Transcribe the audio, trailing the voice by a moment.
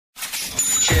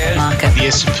the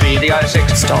S&P, the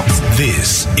ASX stocks.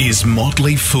 This is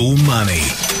Motley Fool Money.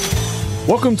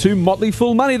 Welcome to Motley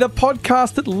Fool Money, the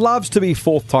podcast that loves to be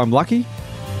fourth time lucky.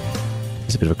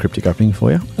 It's a bit of a cryptic opening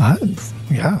for you.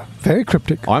 Yeah, very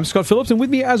cryptic. I'm Scott Phillips, and with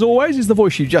me, as always, is the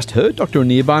voice you just heard, Dr.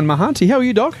 Anirban Mahanti. How are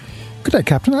you, Doc? Good day,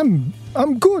 Captain.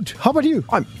 I'm good. How about you?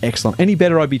 I'm excellent. Any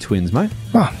better, I'd be twins, mate.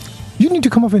 You need to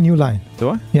come up with a new line. Do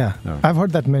I? Yeah, All right. I've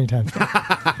heard that many times.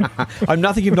 I'm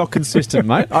nothing if not consistent,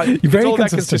 mate. You're It's very all about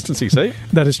consistent. consistency, see?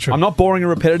 That is true. I'm not boring and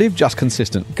repetitive, just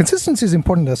consistent. Consistency is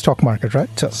important in the stock market, right?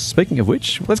 So, Speaking of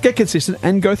which, let's get consistent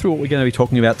and go through what we're going to be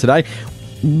talking about today.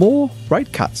 More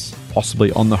rate cuts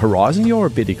possibly on the horizon. You're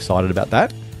a bit excited about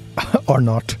that. or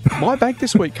not. My bank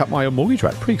this week cut my mortgage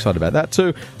rate. Pretty excited about that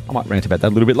too. I might rant about that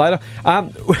a little bit later.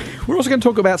 We're also going to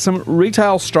talk about some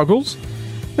retail struggles.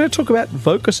 We're going to talk about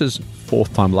Vocus's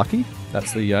fourth time lucky.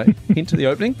 That's the hint to the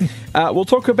opening. We'll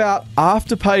talk about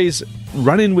Afterpay's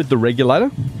run-in with the regulator.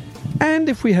 And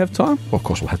if we have time, well, of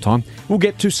course we'll have time, we'll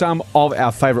get to some of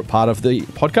our favourite part of the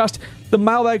podcast, the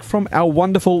mailbag from our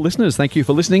wonderful listeners. Thank you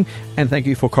for listening and thank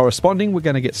you for corresponding. We're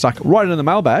going to get stuck right into the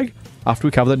mailbag after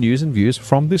we cover the news and views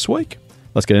from this week.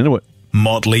 Let's get into it.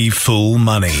 Motley Fool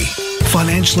Money.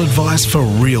 Financial advice for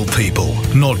real people,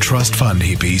 not trust fund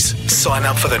hippies. Sign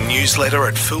up for the newsletter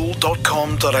at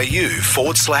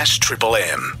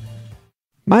fool.com.au/MMM.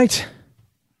 Mate,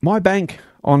 my bank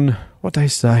on, what day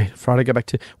is today? Friday, go back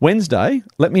to Wednesday.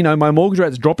 Let me know my mortgage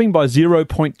rate's dropping by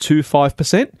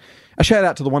 0.25%. A shout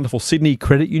out to the wonderful Sydney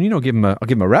Credit Union. I'll give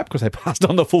them a rap because they passed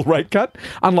on the full rate cut.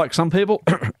 Unlike some people,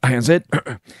 ANZ.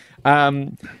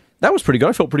 That was pretty good.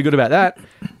 I felt pretty good about that.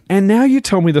 And now you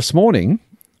tell me this morning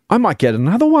I might get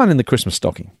another one in the Christmas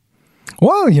stocking.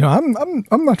 Well, I'm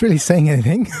not really saying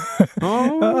anything.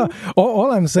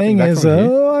 All I'm saying is,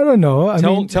 I don't know.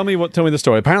 Tell me the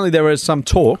story. Apparently there is some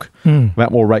talk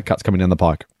about more rate cuts coming down the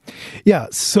pike. Yeah.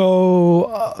 So,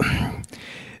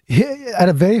 at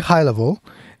a very high level,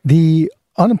 the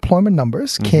unemployment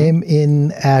numbers came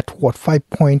in at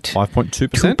 5.2%.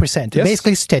 5.2%. Yes.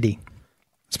 Basically steady.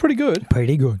 It's pretty good.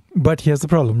 Pretty good. But here's the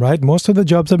problem, right? Most of the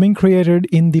jobs are being created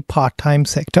in the part-time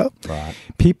sector. Right.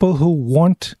 People who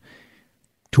want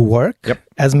to work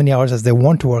as many hours as they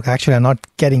want to work actually are not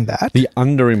getting that. The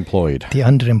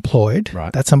underemployed.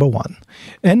 Right. That's number one.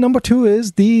 And number two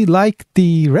is like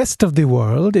the rest of the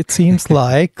world, it seems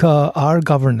like our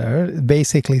governor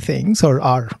basically thinks, or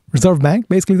our Reserve Bank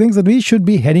basically thinks that we should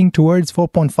be heading towards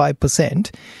 4.5%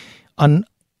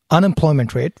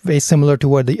 unemployment rate, very similar to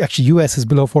where the actually US is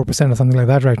below 4% or something like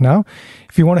that right now.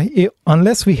 If you want to,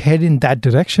 unless we head in that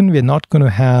direction, we're not going to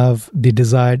have the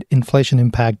desired inflation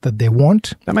impact that they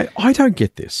want. Now, mate, I don't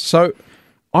get this. So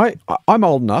I'm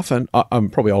old enough, and I'm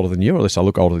probably older than you, or at least I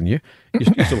look older than you. You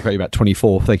still look like about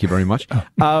 24. Thank you very much.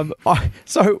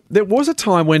 So there was a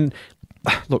time when,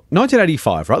 look,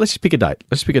 1985, right? Let's just pick a date.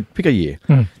 Let's just pick a year.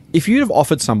 If you'd have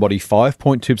offered somebody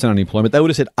 5.2% unemployment, they would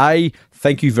have said, A,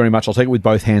 thank you very much, I'll take it with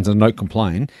both hands and don't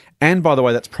complain. And by the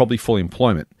way, that's probably full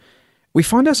employment. We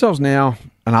find ourselves now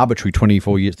an arbitrary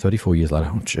 34 years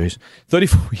later. Oh, jeez.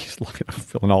 34 years later, I'm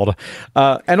feeling older.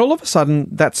 And all of a sudden,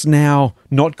 that's now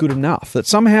not good enough. That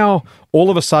somehow, all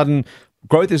of a sudden,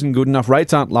 growth isn't good enough,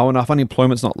 rates aren't low enough,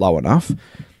 unemployment's not low enough.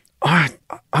 I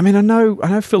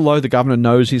know Phil Lowe, the governor,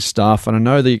 knows his stuff, and I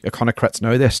know the econocrats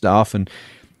know their stuff, and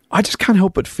I just can't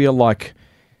help but feel like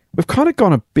we've kind of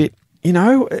gone a bit, it's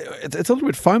a little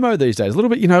bit FOMO these days, a little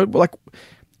bit, like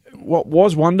what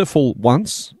was wonderful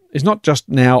once is not just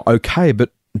now okay, but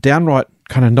downright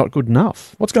kind of not good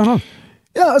enough. What's going on?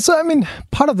 Yeah, so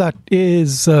part of that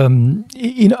is, I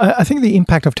think the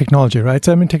impact of technology, right?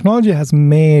 So technology has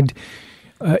made,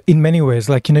 in many ways,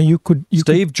 like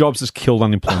Steve Jobs has killed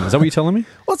unemployment. Is that what you're telling me?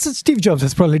 Well, so Steve Jobs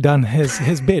has probably done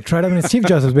his bit, right? Steve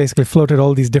Jobs has basically floated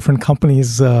all these different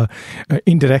companies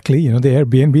indirectly. The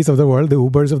Airbnbs of the world, the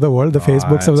Ubers of the world, the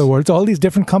Facebooks of the world. So all these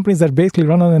different companies that basically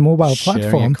run on a mobile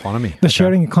platform.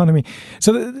 Sharing economy.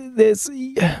 So it's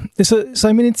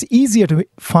easier to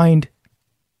find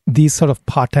these sort of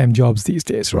part-time jobs these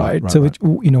days, right? So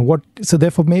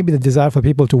therefore maybe the desire for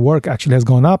people to work actually has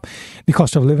gone up. The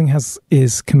cost of living is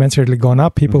commensurately gone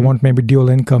up. People want maybe dual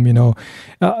income,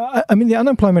 the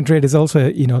unemployment rate is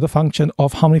also, the function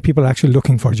of how many people are actually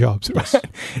looking for jobs, right?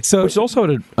 So which is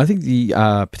also, I think the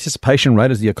participation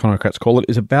rate, as the economocrats call it,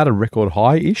 is about a record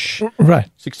high-ish. Right.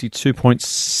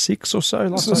 62.6 or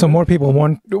so. So more people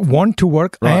want to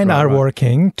work and are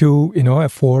working to,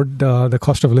 afford the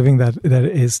cost of living that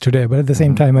is today. But at the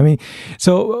same time,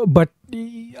 but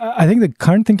I think the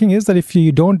current thinking is that if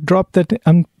you don't drop that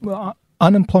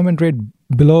unemployment rate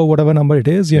below whatever number it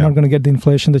is, you're not going to get the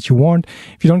inflation that you want.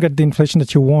 If you don't get the inflation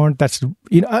that you want, that's,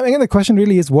 again, the question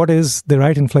really is, what is the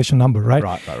right inflation number, right?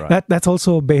 Right. That's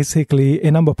also basically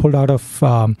a number pulled out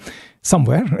of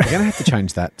somewhere. We're going to have to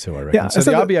change that too, I reckon. So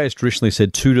the RBA has traditionally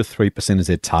said 2 to 3% is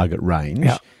their target range.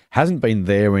 Yeah. Hasn't been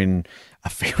there in a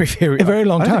very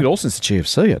long time. I think all since the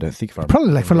GFC, I don't think.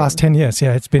 Probably like for the last 10 years,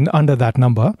 it's been under that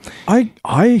number.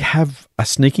 I have a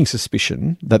sneaking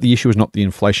suspicion that the issue is not the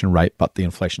inflation rate, but the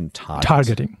inflation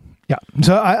targeting. Yeah.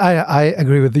 So I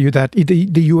agree with you that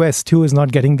the US too is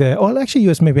not getting there. Or actually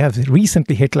US maybe have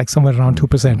recently hit like somewhere around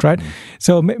 2%, right?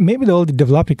 So maybe all the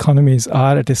developed economies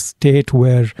are at a state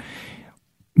where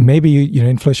maybe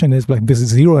inflation is like this is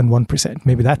 0 and 1%.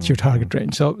 Maybe that's your target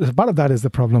range. So part of that is the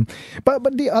problem.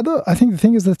 But the other, I think the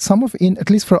thing is that at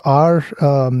least for our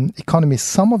economy,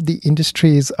 some of the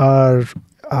industries are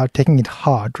taking it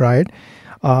hard, right?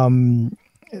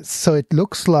 So it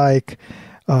looks like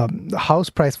the house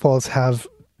price falls have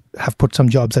put some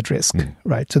jobs at risk,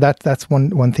 right? So that's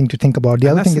one thing to think about. The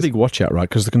other thing is the big watch out, right?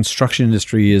 Because the construction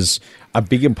industry is a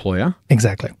big employer.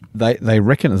 Exactly. They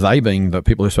reckon, they being the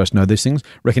people who are supposed to know these things,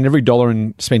 reckon every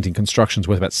dollar spent in construction is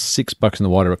worth about $6 in the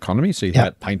wider economy. So you think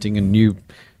about painting and new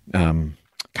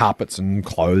carpets and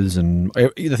clothes and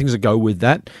the things that go with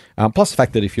that. Plus the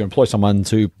fact that if you employ someone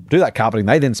to do that carpeting,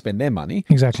 they then spend their money.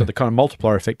 Exactly. So the kind of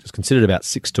multiplier effect is considered about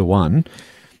 6 to 1.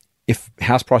 If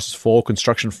house prices fall,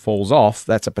 construction falls off,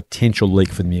 that's a potential leak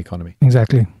for the economy.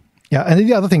 Exactly. Yeah, and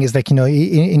the other thing is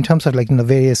in terms of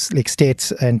various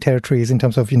states and territories, in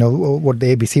terms of what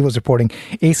the ABC was reporting,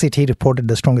 ACT reported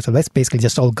the strongest. So that's basically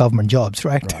just all government jobs,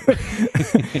 right?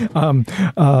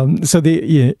 So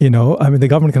the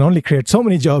government can only create so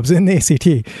many jobs in the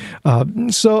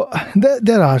ACT. So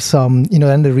there are some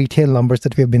and the retail numbers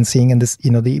that we have been seeing, and this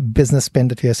the business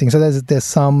spend that we are seeing. So there's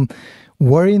some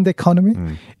worry in the economy,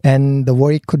 and the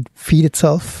worry could feed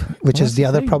itself, which is the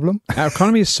other problem. Our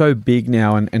economy is so big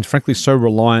now and frankly so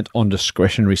reliant on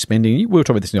discretionary spending. We were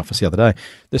talking about this in the office the other day.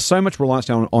 There's so much reliance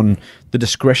now on the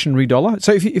discretionary dollar.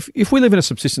 So if we live in a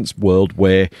subsistence world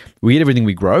where we eat everything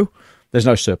we grow, there's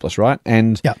no surplus, right?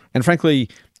 And frankly,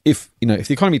 if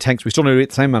the economy tanks, we still need to eat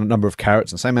the same number of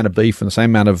carrots and the same amount of beef and the same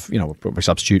amount of, we'll probably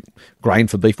substitute grain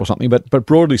for beef or something. But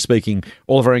broadly speaking,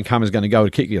 all of our income is going to go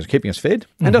to keeping us fed.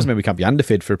 And it doesn't mean we can't be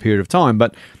underfed for a period of time,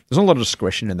 but there's not a lot of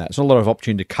discretion in that. There's not a lot of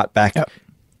opportunity to cut back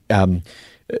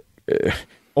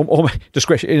or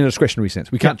discretion in a discretionary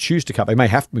sense. We can't choose to cut. They may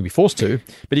have to be forced to,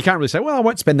 but you can't really say, well, I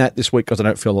won't spend that this week because I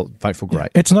don't feel great.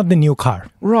 It's not the new car.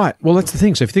 Right. Well, that's the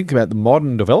thing. So if you think about the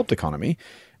modern developed economy,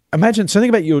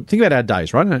 think about our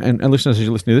days, right? And listeners, as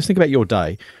you're listening to this, think about your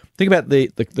day. Think about the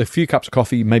few cups of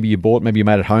coffee maybe you bought, maybe you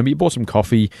made at home, but you bought some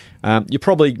coffee. You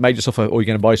probably made yourself or you're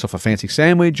going to buy yourself a fancy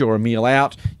sandwich or a meal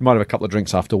out. You might have a couple of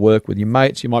drinks after work with your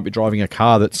mates. You might be driving a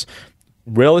car that's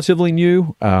relatively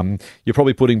new. You're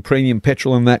probably putting premium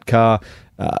petrol in that car.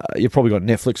 You've probably got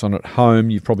Netflix on at home.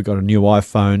 You've probably got a new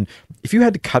iPhone. If you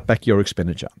had to cut back your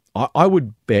expenditure, I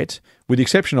would bet, with the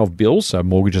exception of bills, so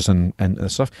mortgages and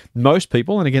stuff, most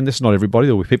people, and again, this is not everybody,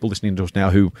 there will be people listening to us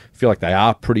now who feel like they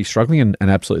are pretty struggling, and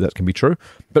absolutely that can be true,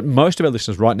 but most of our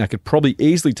listeners right now could probably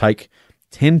easily take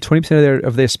 10-20%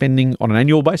 of their spending on an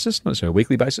annual basis, not necessarily a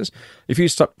weekly basis. If you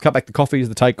cut back the coffees,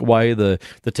 the takeaway, the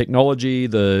technology,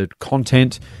 the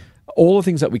content, all the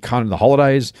things that we cut in the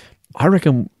holidays, I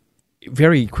reckon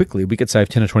very quickly we could save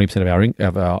 10 or 20%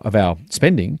 of our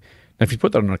spending. Now, if you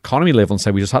put that on an economy level and say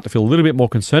we just have to feel a little bit more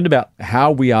concerned about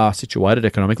how we are situated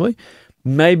economically,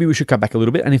 maybe we should cut back a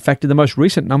little bit. And in fact, in the most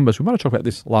recent numbers, we might have talked about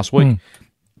this last week,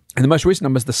 in the most recent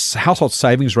numbers, the household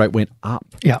savings rate went up.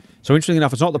 Yeah. So interestingly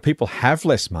enough, it's not that people have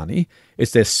less money,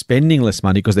 it's they're spending less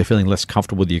money because they're feeling less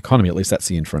comfortable with the economy. At least that's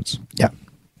the inference. Yeah.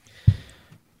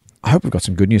 I hope we've got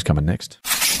some good news coming next.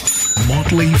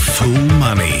 Motley Fool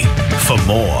Money. For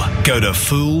more, go to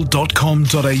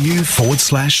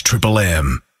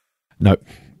fool.com.au/MMM. Nope.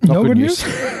 No good news?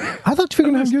 I thought you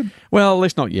were going to have good. Well, at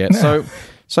least not yet. So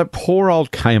poor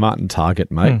old Kmart and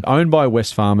Target, mate, owned by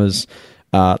Wesfarmers.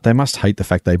 They must hate the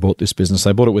fact they bought this business.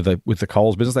 They bought it with the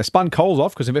Coles business. They spun Coles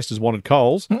off because investors wanted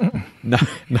Coles. No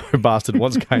bastard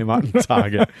wants Kmart and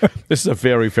Target. This is a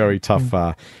very, very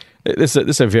tough. This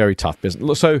is a very tough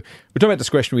business. So we're talking about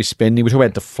discretionary spending. We're talking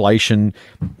about deflation.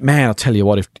 Man, I'll tell you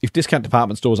what, if discount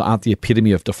department stores aren't the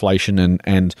epitome of deflation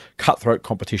and cutthroat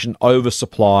competition,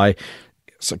 oversupply,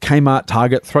 so Kmart,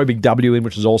 Target, throw Big W in,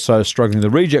 which is also struggling. The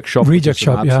Reject Shop, an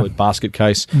absolute basket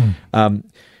case. Mind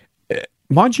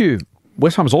you,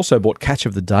 Westheim's also bought Catch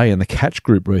of the Day and the Catch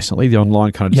Group recently, the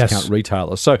online kind of discount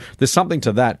retailer. So there's something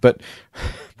to that, but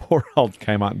poor old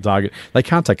Kmart and Target, they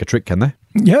can't take a trick, can they?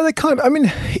 Yeah, they can't. I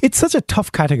mean, it's such a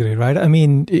tough category, right? I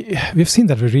mean, we've seen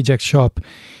that with Reject Shop.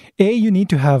 You need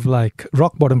to have like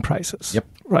rock bottom prices. Yep.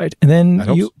 Right. And then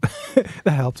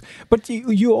that helps. But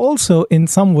you also, in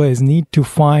some ways, need to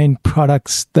find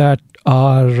products that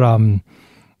are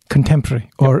contemporary,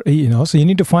 or so you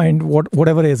need to find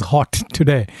whatever is hot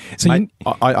today. So Mate,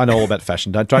 I know all about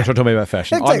fashion. Don't try to tell me about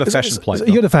fashion. Exactly. I'm the fashion player. So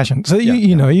you're the fashion. So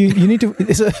you need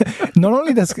to. Not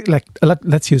only that's like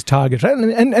let's use Target, right?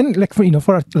 And like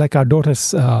for like our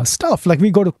daughter's stuff, like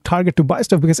we go to Target to buy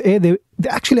stuff because they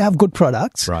actually have good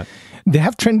products. Right. They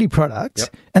have trendy products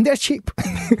and they're cheap.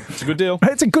 It's a good deal.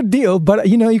 It's a good deal, but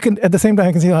you can at the same time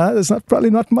you can see there's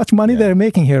probably not much money they're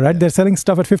making here, right? They're selling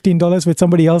stuff at $15 with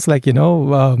somebody else, like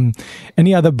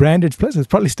any other branded place is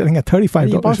probably selling at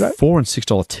 $35. You buy right? $4 and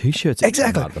 $6 t-shirts.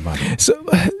 Exactly. At the moment.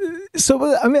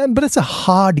 So I mean, but it's a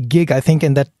hard gig, I think,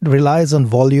 and that relies on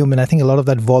volume. And I think a lot of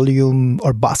that volume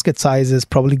or basket size is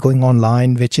probably going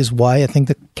online, which is why I think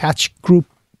the Catch Group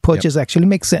purchase actually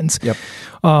makes sense. Yep.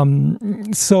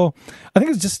 So I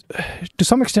think it's just, to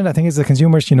some extent, I think it's the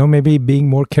consumers, maybe being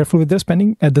more careful with their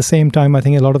spending. At the same time, I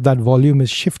think a lot of that volume is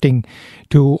shifting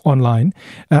to online.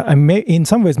 And in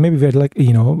some ways, maybe we're like,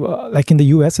 like in the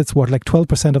US, it's like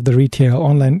 12% of the retail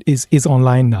online is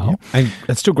online now. Yep. And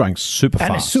it's still growing super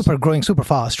fast. And it's growing super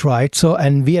fast, right? So,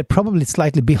 and we are probably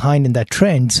slightly behind in that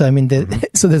trend. So, I mean,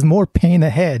 so there's more pain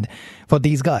ahead for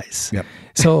these guys. Yep.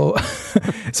 So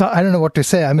I don't know what to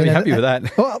say. I mean, are you happy with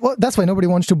that? Well, that's why nobody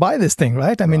wants to buy this thing,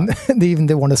 right? I mean, they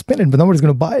want to spin it, but nobody's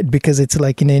going to buy it because it's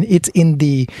like it's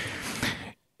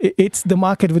the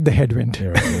market with the headwind.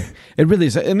 Yeah, it really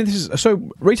is. I mean,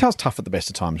 so retail's tough at the best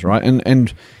of times, right?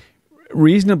 And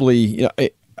reasonably,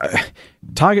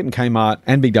 Target and Kmart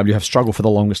and Big W have struggled for the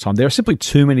longest time. There are simply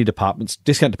too many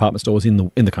discount department stores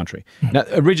in the country. Now,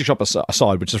 a Reject Shop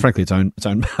aside, which is frankly its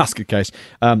own basket case,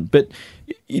 but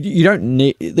you don't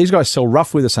need. These guys sell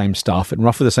roughly the same stuff and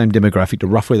roughly the same demographic to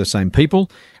roughly the same people,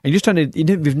 and you just don't need.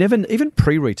 We've never, even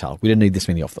pre-retail, we didn't need this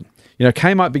many of them.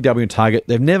 Kmart, Big W, and Target,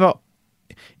 they've never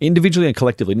individually and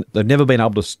collectively, they've never been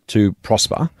able to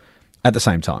prosper at the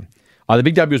same time. Either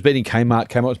Big W was beating Kmart,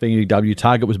 Kmart was beating Big W,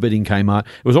 Target was beating Kmart.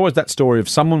 It was always that story of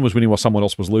someone was winning while someone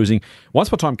else was losing. Once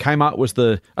upon a time, Target was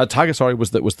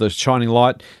the shining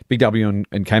light. Big W and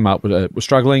Kmart were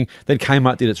struggling. Then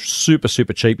Kmart did its super,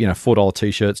 super cheap, $4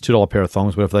 t-shirts, $2 pair of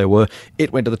thongs, whatever they were.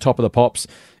 It went to the top of the pops.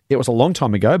 It was a long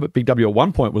time ago, but Big W at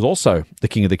one point was also the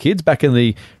king of the kids. Back in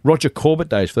the Roger Corbett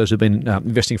days, for those who've been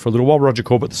investing for a little while, Roger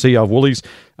Corbett, the CEO of Woolies,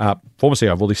 former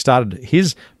CEO of Woolies, started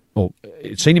his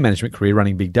senior management career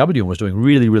running Big W and was doing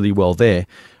really, really well there.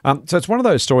 So it's one of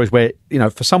those stories where,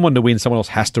 for someone to win, someone else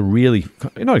has to really,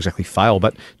 not exactly fail,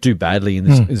 but do badly in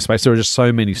this space. There are just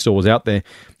so many stores out there.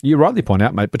 You rightly point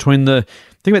out, mate, between think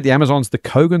about the Amazons, the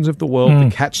Kogans of the world,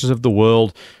 the Catches of the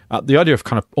world, the idea of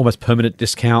kind of almost permanent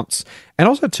discounts, and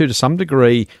also too, to some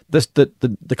degree,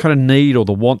 the kind of need or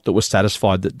the want that was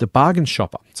satisfied, the bargain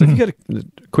shopper. So if you go to,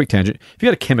 quick tangent, if you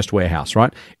go to Chemist Warehouse,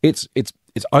 right, it's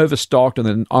overstocked and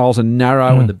the aisles are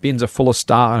narrow and the bins are full of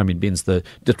stuff. I mean, bins, the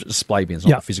display bins,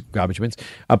 not the physical garbage bins,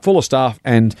 are full of stuff.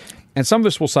 And some of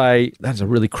us will say, that's a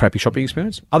really crappy shopping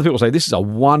experience. Other people say, this is a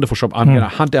wonderful shop. I'm going to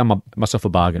hunt down myself a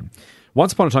bargain.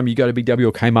 Once upon a time, you go to Big W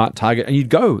or Kmart, Target, and you'd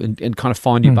go and kind of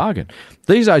find your bargain.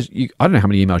 These days, I don't know how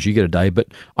many emails you get a day, but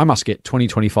I must get 20,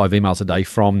 25 emails a day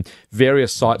from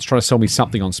various sites trying to sell me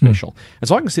something on special. And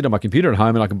so I can sit on my computer at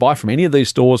home and I can buy from any of these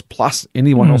stores plus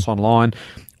anyone else online.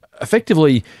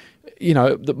 Effectively,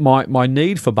 my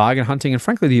need for bargain hunting and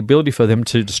frankly the ability for them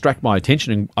to distract my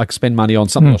attention and I can spend money on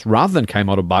something else rather than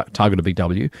Kmart or Target or Big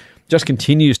W just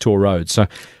continues to erode. So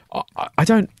I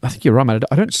think you're right, mate.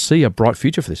 I don't see a bright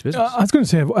future for this business. I was going to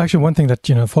say, actually, one thing that,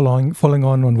 following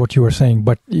on what you were saying,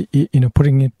 but,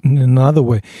 putting it in another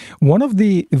way, one of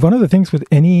the things with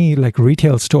any like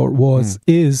retail store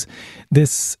is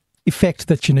this effect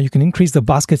that you can increase the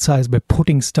basket size by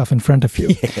putting stuff in front of you.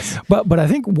 Yes. But I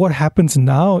think what happens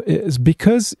now is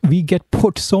because we get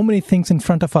put so many things in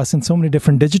front of us in so many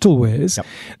different digital ways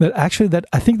that actually that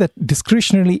I think that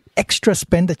discretionarily extra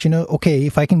spend that okay,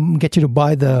 if I can get you to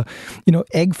buy the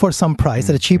egg for some price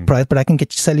at a cheap price, but I can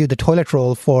sell you the toilet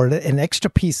roll for an extra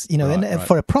piece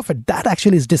for a profit, that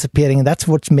actually is disappearing, and that's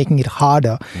what's making it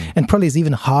harder and probably is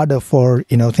even harder for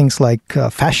things like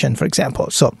fashion, for example.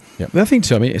 So the other thing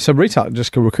too, I mean, so retail,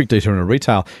 just a quick detour into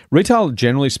retail,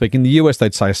 generally speaking, in the US,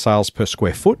 they'd say sales per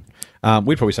square foot.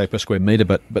 We'd probably say per square metre,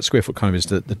 but square foot kind of is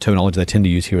the terminology they tend to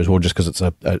use here as well, just because it's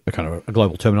a kind of a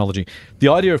global terminology. The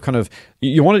idea of kind of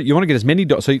you want to get as many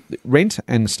so rent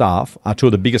and staff are two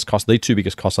of the biggest costs, the two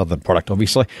biggest costs other than product,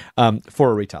 obviously, for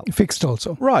a retailer. Fixed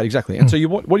also. Right, exactly. And so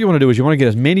what you want to do is you want to get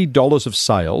as many dollars of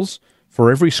sales for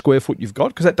every square foot you've got,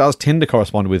 because that does tend to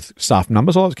correspond with staff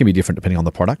numbers. Although it can be different depending on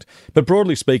the product. But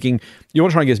broadly speaking, you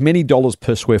want to try and get as many dollars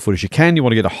per square foot as you can. You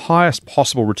want to get the highest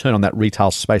possible return on that retail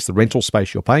space, the rental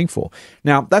space you're paying for.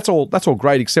 Now, that's all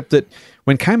great, except that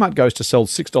when Kmart goes to sell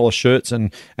 $6 shirts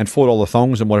and $4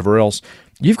 thongs and whatever else,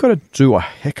 you've got to do a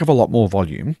heck of a lot more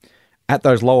volume at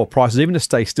those lower prices, even to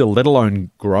stay still, let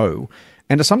alone grow.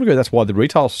 And to some degree, that's why the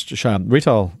retail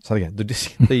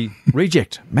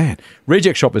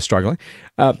reject shop is struggling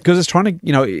because it's trying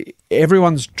to,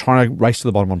 everyone's trying to race to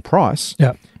the bottom on price.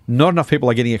 Yeah. Not enough people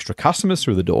are getting extra customers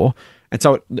through the door. And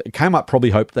so Kmart probably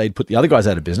hoped they'd put the other guys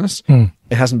out of business. It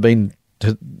hasn't been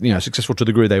successful to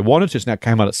the degree they wanted. Just now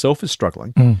Kmart itself is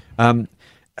struggling.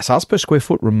 Sales per square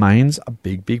foot remains a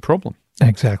big, big problem.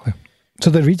 Exactly. So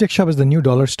the reject shop is the new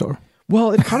dollar store.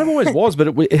 Well, it kind of always was, but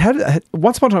it had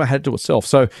once upon a time it had it to itself.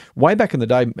 So way back in the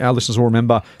day, our listeners will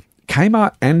remember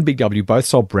Kmart and Big W both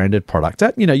sold branded product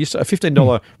at, a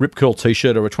 $15 Rip Curl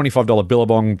t-shirt or a $25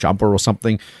 Billabong jumper or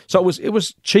something. So it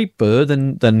was cheaper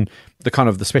than the kind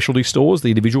of the specialty stores, the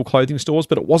individual clothing stores,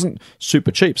 but it wasn't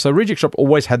super cheap. So Reject Shop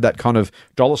always had that kind of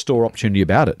dollar store opportunity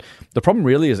about it. The problem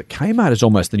really is that Kmart is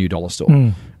almost the new dollar store.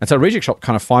 And so Reject Shop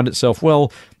kind of find itself,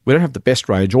 well, we don't have the best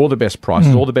range or the best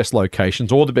prices or the best locations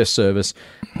or the best service.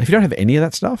 If you don't have any of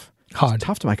that stuff, it's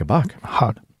tough to make a buck.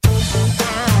 Hard.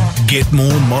 Get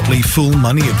more Motley Fool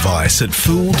Money advice at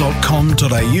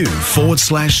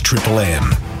fool.com.au/triple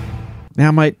M.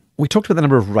 Now, mate, we talked about the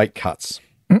number of rate cuts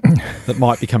that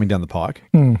might be coming down the pike.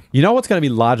 You know what's going to be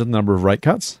larger than the number of rate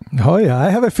cuts? Oh, yeah,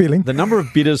 I have a feeling. The number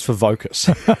of bidders for Vocus.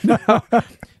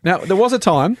 Now, there was a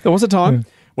time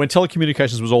when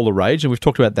telecommunications was all the rage, and we've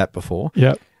talked about that before.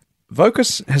 Yeah.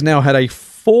 Vocus has now had a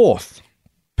fourth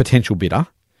potential bidder.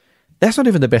 That's not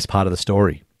even the best part of the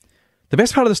story. The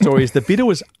best part of the story is the bidder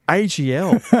was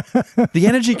AGL, the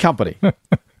energy company.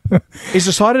 It's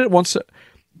decided it wants to...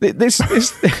 This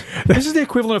is the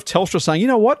equivalent of Telstra saying, you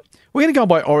know what? We're going to go and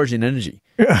buy Origin Energy.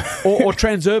 Or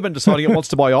Transurban deciding it wants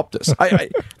to buy Optus.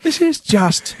 This is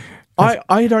just...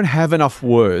 I don't have enough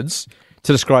words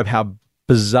to describe how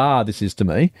bizarre this is to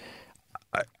me.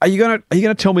 Are you going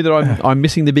to tell me that I'm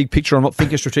missing the big picture? I'm not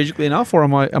thinking strategically enough, or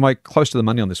am I close to the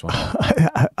money on this one?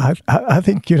 I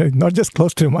think not just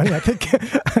close to the money.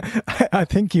 I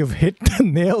think you've hit the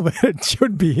nail where it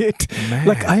should be hit. Man.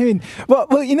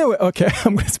 Okay,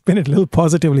 I'm going to spin it a little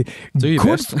positively. Do your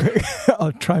best.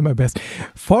 I'll try my best.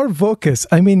 For Vocus,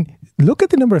 look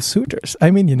at the number of suitors.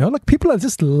 People are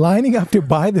just lining up to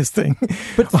buy this thing,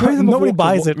 but nobody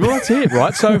buys it. Well, that's it,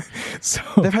 right? So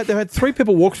they've had three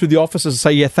people walk through the offices and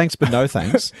say, yeah, thanks, but no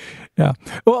thanks. Yeah.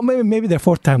 Well, maybe they're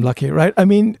fourth time lucky, right?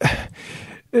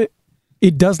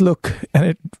 It does look, and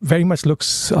it very much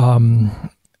looks...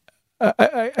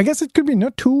 I guess it could be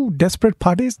two desperate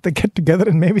parties that get together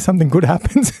and maybe something good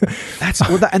happens.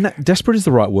 Desperate is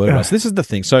the right word. Right? So this is the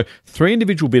thing. So 3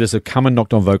 individual bidders have come and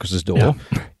knocked on Vocus's door. Yeah.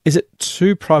 Is it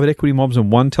 2 private equity mobs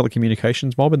and 1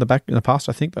 telecommunications mob in the past?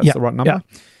 I think that's the right number.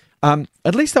 Yeah.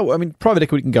 At least private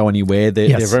equity can go anywhere.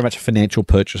 They're very much financial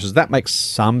purchases. That makes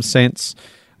some sense.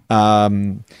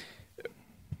 Maybe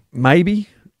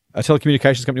a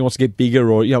telecommunications company wants to get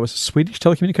bigger, or it was a Swedish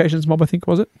telecommunications mob, I think,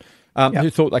 was it? Who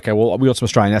thought, okay, well, we got some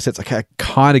Australian assets. Okay, I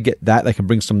kind of get that. They can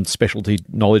bring some specialty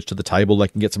knowledge to the table. They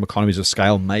can get some economies of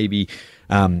scale, maybe.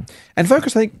 And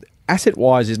Vocus, I think,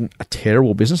 asset-wise, isn't a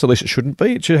terrible business. At least it shouldn't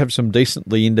be. It should have some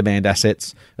decently in-demand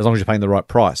assets as long as you're paying the right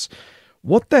price.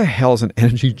 What the hell is an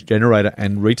energy generator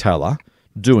and retailer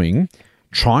doing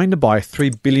trying to buy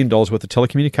 $3 billion worth of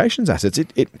telecommunications assets?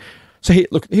 So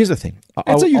here's the thing.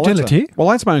 It's a utility.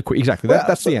 I'll answer my own question. Exactly.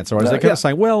 That's the answer. Right? They're kind of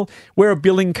saying, well, we're a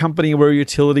billing company, we're a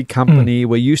utility company,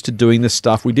 we're used to doing this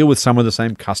stuff, we deal with some of the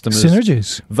same customers.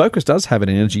 Synergies. Vocus does have an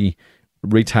energy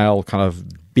retail kind of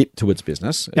bit to its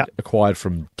business, acquired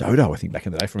from Dodo, I think, back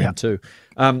in the day, from M2.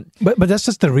 But that's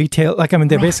just the retail.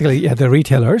 They're basically the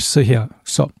retailers.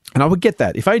 So and I would get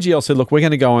that if AGL said, look, we're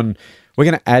going to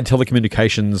add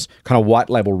telecommunications kind of white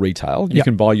label retail. You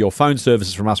can buy your phone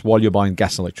services from us while you're buying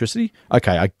gas and electricity.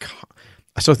 Okay, I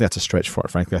still think that's a stretch for it,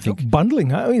 frankly. I think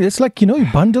bundling. it's like, you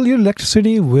bundle your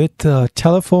electricity with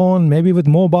telephone, maybe with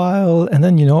mobile, and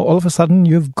then, all of a sudden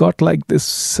you've got like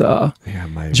this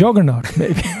juggernaut,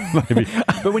 maybe. Maybe.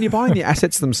 But when you're buying the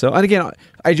assets themselves, and again,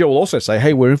 AGL will also say,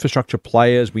 hey, we're infrastructure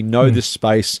players. We know this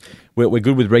space. We're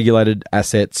good with regulated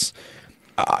assets.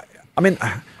 I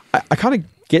kind of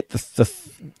get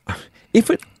if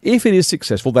it is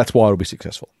successful, that's why it'll be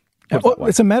successful.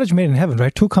 It's a marriage made in heaven,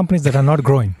 right? Two companies that are not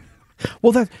growing.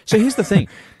 Well, so here's the thing.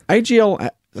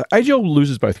 AGL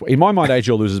loses both ways. In my mind,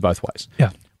 AGL loses both ways.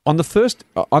 Yeah. On the first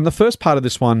part of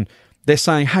this one, they're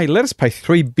saying, hey, let us pay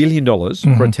 $3 billion for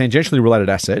a tangentially related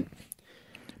asset.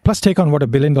 Plus take on, what,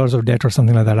 $1 billion of debt or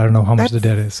something like that. I don't know how much the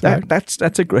debt is. Right?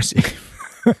 That's aggressive.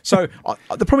 So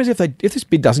the problem is if this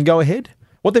bid doesn't go ahead,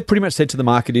 what they've pretty much said to the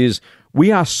market is,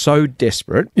 we are so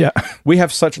desperate. Yeah. We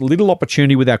have such little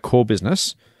opportunity with our core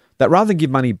business that rather than give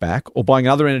money back or buying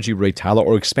another energy retailer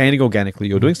or expanding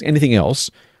organically or doing anything else,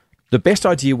 the best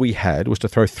idea we had was to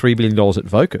throw $3 billion at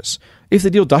Vocus. If the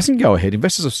deal doesn't go ahead,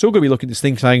 investors are still going to be looking at this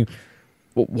thing saying,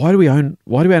 well, why do we own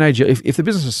AGL? If the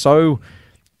business is so,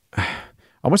 I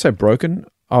want to say broken,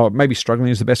 or maybe struggling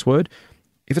is the best word.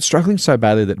 If it's struggling so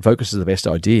badly that Vocus is the best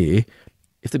idea,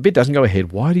 if the bid doesn't go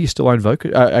ahead, why do you still own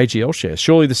AGL shares?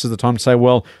 Surely this is the time to say,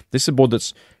 well, this is a board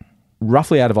that's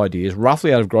roughly out of ideas,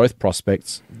 roughly out of growth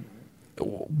prospects.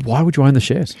 Why would you own the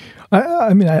shares?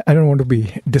 I mean, I don't want to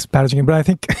be disparaging, but I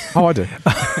think... Oh, I do.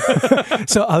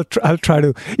 So I'll try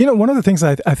to... one of the things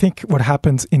I think what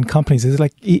happens in companies is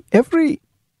like every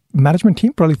management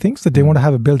team probably thinks that they want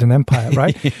to build an empire,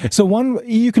 right? So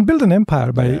you can build an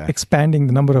empire by expanding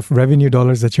the number of revenue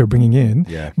dollars that you're bringing in,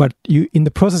 but in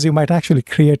the process, you might actually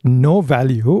create no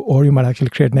value, or you might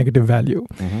actually create negative value.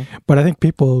 But I think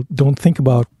people don't think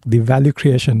about the value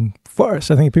creation first.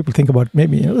 I think people think about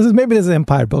maybe this is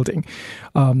empire building.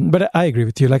 But I agree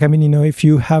with you. Like, I mean,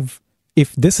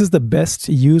 if this is the best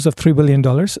use of $3 billion,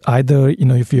 either,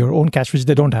 if your own cash, which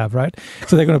they don't have, right?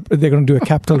 So they're going to do a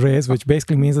capital raise, which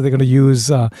basically means that they're going to use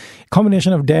a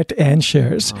combination of debt and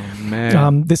shares. Oh,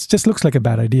 man. This just looks like a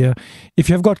bad idea. If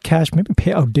you have got cash, maybe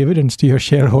pay out dividends to your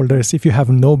shareholders if you have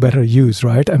no better use,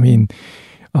 right? I mean,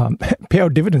 pay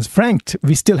out dividends franked.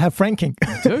 We still have franking.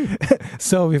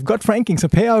 So we've got franking. So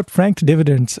pay out franked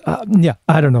dividends. I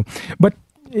don't know. But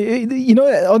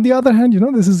on the other hand,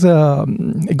 this is a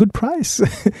good price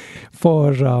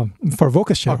for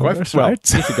Vocus shareholders,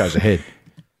 right? If it goes ahead.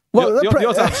 Well, the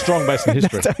odds aren't strong based on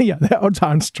history. The odds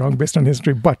aren't strong based on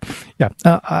history. But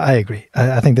I agree.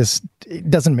 I think it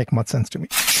doesn't make much sense to me.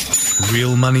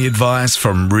 Real money advice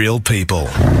from real people.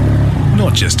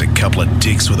 Not just a couple of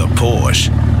dicks with a Porsche.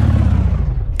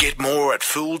 Get more at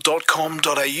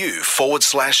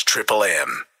fool.com.au/MMM.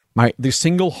 Mate, the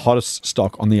single hottest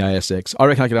stock on the ASX, I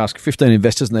reckon I could ask 15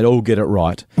 investors and they'd all get it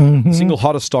right. The single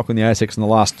hottest stock on the ASX in the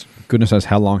last, goodness knows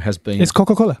how long, has been... It's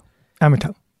Coca-Cola,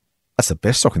 Amatil. That's the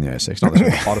best stock in the ASX, not the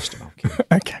hottest stock.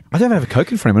 Okay. I don't have a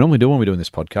Coke in front of me. I normally do when we're doing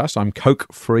this podcast. I'm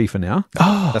Coke-free for now.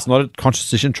 That's not a conscious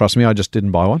decision. Trust me, I just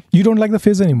didn't buy one. You don't like the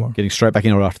fizz anymore? Getting straight back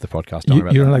in or after the podcast. You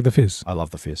don't like the fizz? I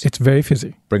love the fizz. It's very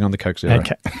fizzy. Bring on the Coke Zero.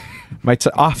 Okay. Mate,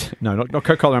 no, not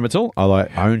Coca-Cola Amatil.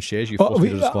 I own shares. You forced me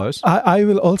to disclose. I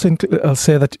will also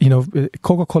say that,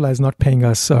 Coca-Cola is not paying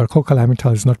us, or Coca-Cola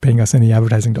Amatil is not paying us any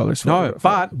advertising dollars.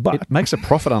 But it makes a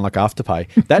profit unlike Afterpay.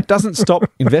 That doesn't stop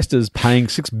investors paying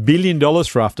 $6 billion for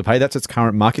Afterpay. That's its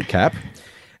current market cap.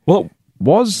 Well,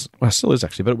 it still is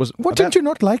actually, but it was... What did you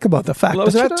not like about the fact that it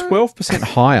was about 12%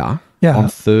 higher on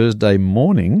Thursday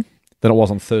morning than it was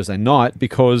on Thursday night,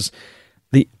 because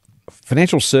the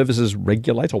financial services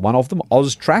regulator, one of them,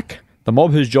 Austrac, the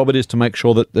mob whose job it is to make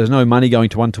sure that there's no money going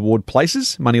to untoward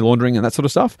places, money laundering and that sort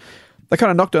of stuff, they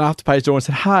kind of knocked on Afterpay's door and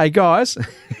said, hey, guys,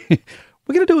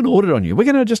 we're going to do an audit on you. We're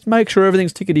going to just make sure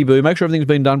everything's tickety-boo, make sure everything's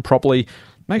been done properly,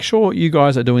 make sure you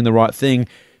guys are doing the right thing.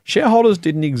 Shareholders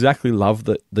didn't exactly love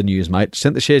the news, mate.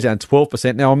 Sent the shares down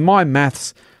 12%. Now, on my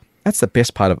maths, that's the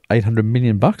best part of $800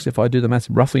 million if I do the maths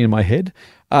roughly in my head.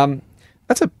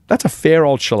 That's a fair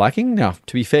old shellacking. Now,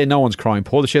 to be fair, no one's crying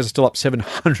poor. The shares are still up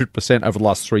 700% over the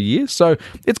last 3 years, so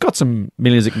it's got some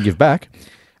millions it can give back.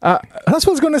 That's what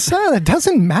I was going to say. It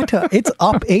doesn't matter. It's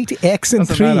up 8x in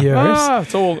 3 years.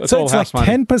 It's all it's like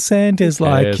 10% is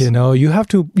like, you have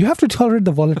to tolerate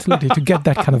the volatility to get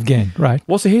that kind of gain, right?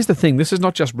 Well, so here's the thing. This is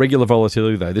not just regular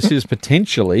volatility, though. This is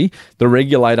potentially the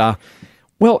regulator.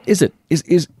 Well, is it?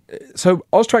 So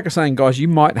Austrac are saying, guys, you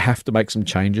might have to make some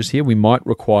changes here. We might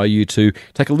require you to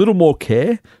take a little more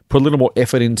care, put a little more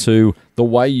effort into the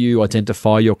way you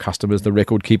identify your customers, the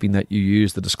record keeping that you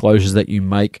use, the disclosures that you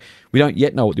make. We don't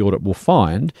yet know what the audit will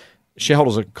find.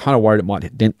 Shareholders are kind of worried it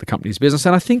might dent the company's business.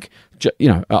 And I think,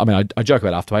 I joke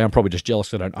about Afterpay. I'm probably just jealous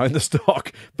that I don't own the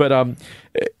stock. But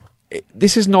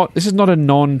this is not a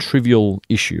non-trivial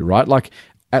issue, right? Like,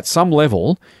 at some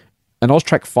level, an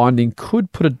Austrac finding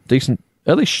could put a decent,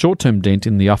 at least short-term dent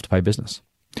in the Afterpay business.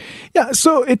 Yeah,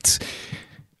 so it's,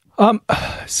 I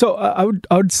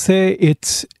would say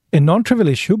it's a non-trivial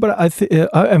issue, but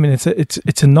I mean, it's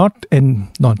a not a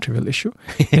non-trivial issue.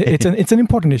 It's an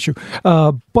important issue.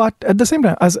 But at the same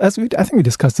time, I think we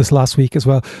discussed this last week as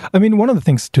well. I mean, one of the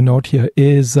things to note here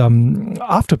is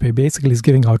Afterpay basically is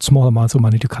giving out small amounts of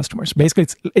money to customers. Basically,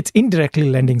 it's indirectly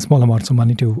lending small amounts of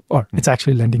money to, or it's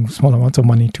actually lending small amounts of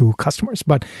money to customers.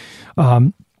 But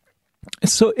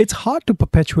so it's hard to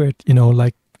perpetuate,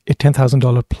 like a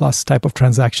 $10,000 plus type of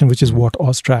transaction, which is what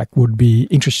Austrac would be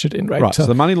interested in, right? Right. So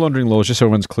the money laundering laws, just so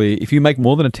everyone's clear, if you make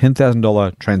more than a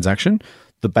 $10,000 transaction,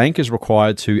 the bank is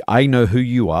required to A, know who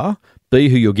you are, B,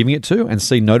 who you're giving it to, and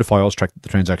C, notify Austrac that the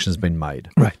transaction has been made.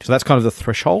 Right. So that's kind of the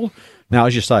threshold. Now,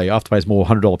 as you say, Afterpay's more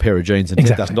 $100 pair of jeans than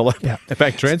 $10,000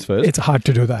 bank transfers. It's hard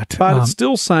to do that. But it's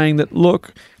still saying that,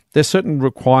 look, there's certain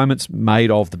requirements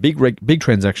made of the big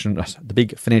transaction, the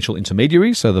big financial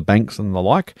intermediaries, so the banks and the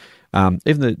like,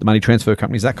 even the money transfer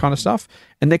companies, that kind of stuff.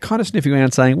 And they're kind of sniffing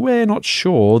around saying, we're not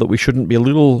sure that we shouldn't be a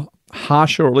little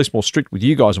harsher or at least more strict with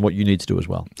you guys on what you need to do as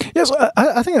well. Yes,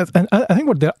 I think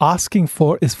what they're asking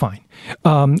for is fine,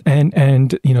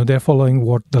 and they're following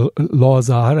what the laws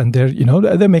are, and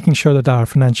they're making sure that our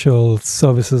financial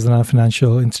services and our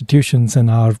financial institutions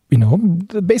and our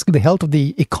basically the health of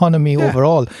the economy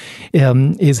overall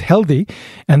is healthy,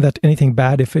 and that anything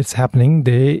bad, if it's happening,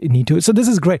 they need to. So this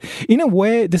is great. In a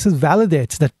way, this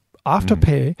validates that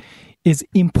Afterpay is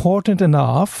important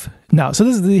enough. Now, so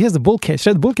here's the bull case.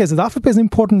 Right? The bull case is Afterpay is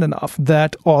important enough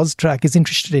that Austrac is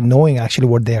interested in knowing actually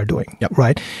what they are doing,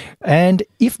 right? And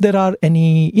if there are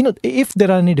any,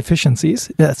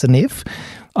 deficiencies, that's an if,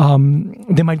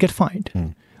 they might get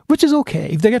fined. Which is okay.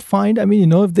 If they get fined, I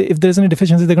mean, if there's any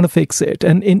deficiency, they're going to fix it.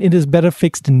 And it is better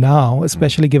fixed now,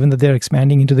 especially given that they're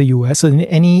expanding into the US. So in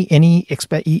any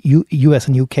US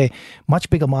and UK, much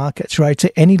bigger markets, right? So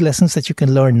any lessons that you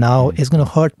can learn now is going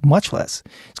to hurt much less.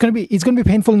 It's going to be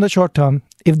painful in the short term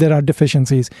if there are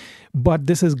deficiencies, but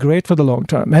this is great for the long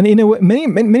term. And in a way,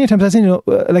 many times I say,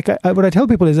 what I tell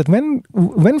people is that when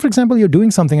for example you're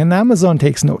doing something and Amazon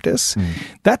takes notice,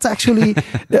 that's actually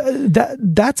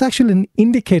that's actually an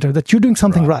indicator that you're doing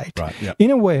something right. Yep. In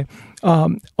a way,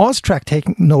 Austrac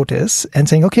taking notice and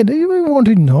saying, okay, we want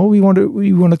to know, we want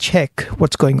to check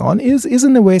what's going on is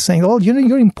in a way saying, oh, you're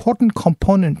an important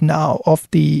component now of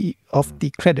the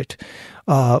credit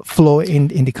flow in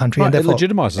the country, right, and therefore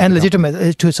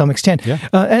legitimizes to some extent. Yeah.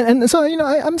 And so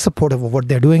I'm supportive of what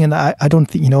they're doing, and I don't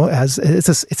think as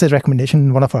it's a recommendation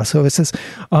in one of our services.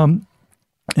 And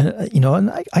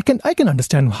I can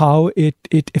understand how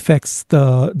it affects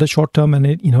the short term,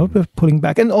 and pulling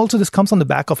back, and also this comes on the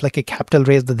back of like a capital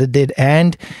raise that they did,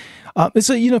 and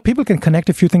so people can connect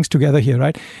a few things together here,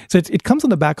 right? So it comes on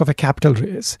the back of a capital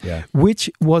raise, which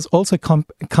was also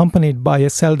accompanied by a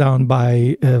sell down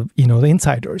by the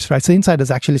insiders, right? So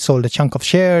insiders actually sold a chunk of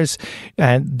shares,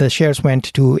 and the shares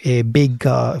went to a big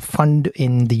fund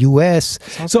in the US.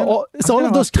 So all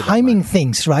of those timing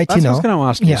things, right? That's what I was going to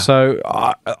ask you. Yeah. So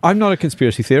I'm not a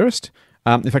conspiracy theorist.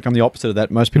 In fact, I'm the opposite of that.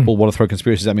 Most people want to throw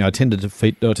conspiracies at me. I tend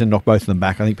to knock both of them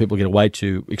back. I think people get way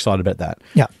too excited about that.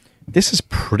 Yeah. This is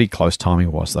pretty close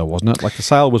timing-wise, though, wasn't it? Like the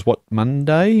sale was,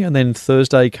 Monday? And then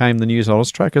Thursday came the news on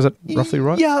Austrac. Is it roughly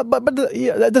right? Yeah, but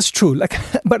that's true.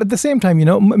 But at the same time,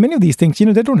 many of these things,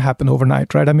 they don't happen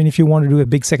overnight, right? I mean, if you want to do a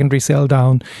big secondary sell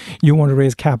down, you want to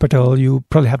raise capital, you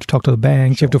probably have to talk to the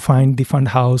bank. Sure. You have to find the fund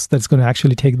house that's going to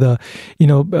actually take the,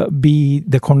 be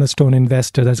the cornerstone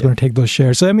investor that's going to take those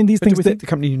shares. So, I mean, these things... Do we think the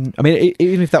company... I mean,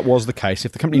 even if that was the case,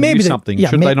 if the company knew something,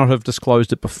 should they not have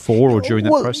disclosed it before or during that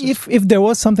process? If there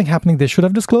was something happening, they should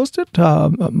have disclosed it.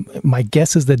 My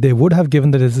guess is that they would have,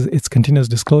 given that it's continuous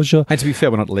disclosure. And to be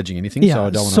fair, we're not alleging anything, so I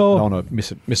don't want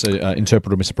to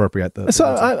misinterpret or misappropriate the... So,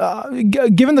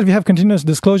 given that we have continuous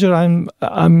disclosure,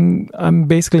 I'm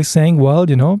basically saying, well,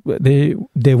 they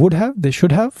would have, they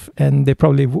should have, and they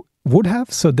probably would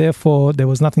have. So therefore, there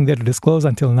was nothing there to disclose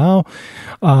until now.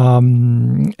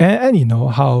 And you know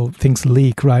how things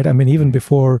leak, right? I mean, even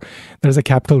before there's a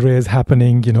capital raise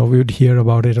happening, we would hear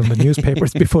about it on the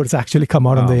newspapers before it's actually come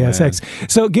out on the ASX.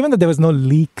 So given that there was no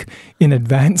leak in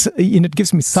advance, it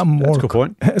gives me some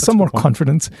more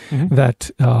confidence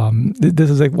that this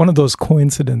is like one of those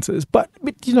coincidences. But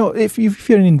if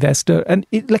you're an investor, and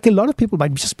like a lot of people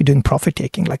might just be doing profit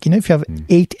taking, like if you have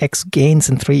 8x gains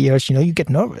in 3 years, you get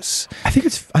nervous. I think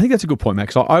that's a good point,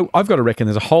 Max. I've got to reckon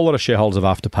there's a whole lot of shareholders of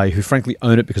Afterpay who frankly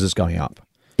own it because it's going up.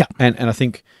 Yeah. And I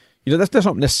think, that's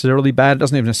not necessarily bad. It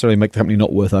doesn't even necessarily make the company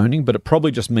not worth owning, but it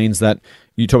probably just means that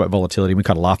you talk about volatility. We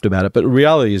kind of laughed about it, but the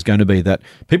reality is going to be that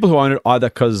people who own it either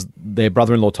because their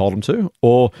brother-in-law told them to,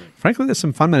 or frankly, there's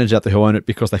some fund managers out there who own it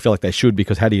because they feel like they should.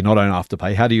 Because how do you not own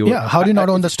Afterpay? How do you not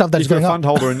own the stuff that's going up? If you're a fund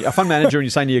holder and a fund manager, and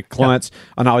you're saying to your clients,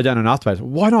 "Oh no, I don't own Afterpay."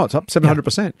 Why not? It's up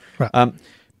 700%. Right.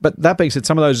 But that being said,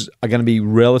 some of those are going to be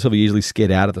relatively easily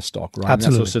scared out of the stock, right? Absolutely. In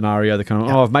that sort of scenario, they're kind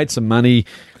of, I've made some money.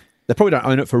 They probably don't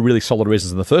own it for really solid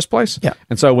reasons in the first place. Yeah.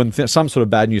 And so when some sort of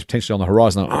bad news potentially on the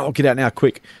horizon, get out now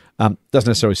quick, doesn't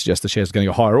necessarily suggest the shares are going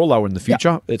to go higher or lower in the future.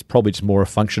 Yeah. It's probably just more a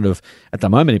function of, at the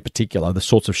moment in particular, the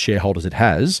sorts of shareholders it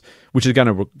has, which is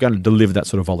going to deliver that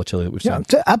sort of volatility that we've seen.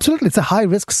 Absolutely. It's a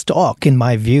high-risk stock in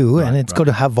my view, and it's going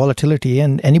to have volatility,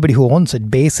 and anybody who owns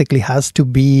it basically has to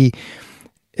be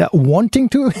wanting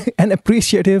to and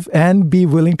appreciative and be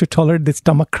willing to tolerate the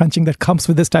stomach crunching that comes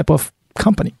with this type of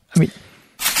company. I mean...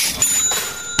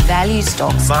 Value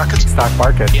stocks. Market. Stock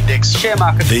market. Index. Share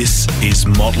market. This is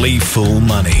Motley Fool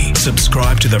Money.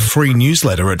 Subscribe to the free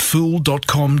newsletter at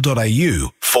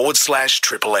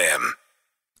fool.com.au/MM.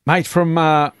 Mate, from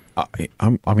I'm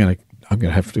going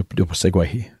to have to do a segue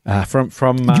here.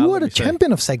 From you are a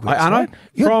champion of segues. I know.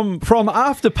 Right? From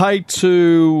Afterpay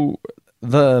to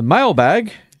the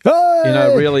mailbag, Hey! in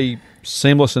a really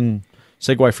seamless and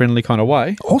segue-friendly kind of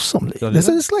way. Awesomely. This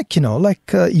is like,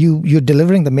 you're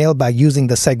delivering the mailbag using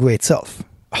the Segway itself.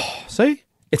 See?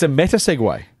 It's a meta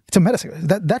segue. It's a meta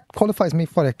segue. That qualifies me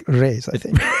for a raise, I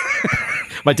think.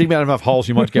 Mate, dig me out enough holes,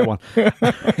 you might get one. Mate,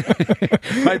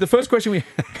 the first question we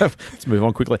have, let's move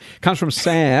on quickly, comes from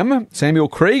Samuel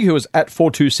Krieg, who is at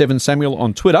 427 Samuel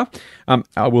on Twitter.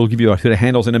 I will give you a bit of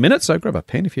handles in a minute, so grab a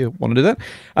pen if you want to do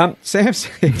that. Sam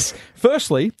says,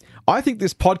 firstly, I think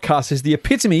this podcast is the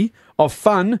epitome of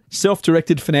fun,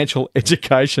 self-directed financial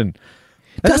education.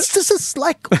 This is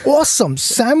like awesome.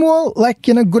 Samuel,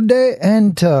 good day.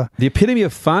 And the epitome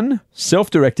of fun,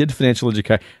 self-directed financial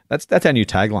education. That's our new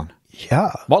tagline.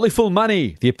 Yeah. Motley Fool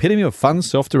Money, the epitome of fun,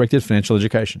 self-directed financial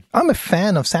education. I'm a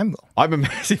fan of Samuel. I'm a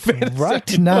massive fan of right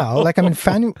Samuel.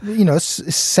 now.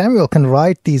 Samuel can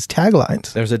write these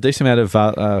taglines. There's a decent amount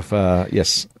of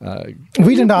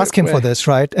we didn't ask him for this,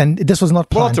 right? And this was not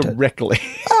planted. Not directly.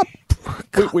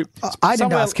 I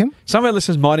didn't ask him. Some of our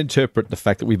listeners might interpret the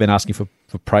fact that we've been asking for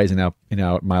praise in our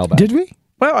mailbag. Did we?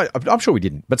 Well, I'm sure we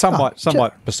didn't, but some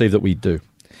might perceive that we do.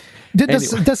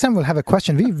 Does Samuel have a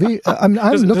question? Does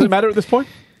it matter at this point?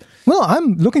 Well,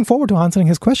 I'm looking forward to answering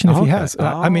his question if he has.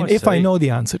 If I know the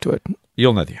answer to it.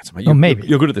 You'll know the answer, mate. Maybe.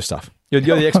 You're good at this stuff. You're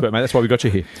the expert, mate. That's why we got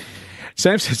you here.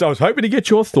 Sam says, I was hoping to get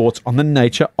your thoughts on the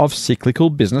nature of cyclical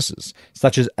businesses,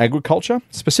 such as agriculture,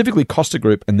 specifically Costa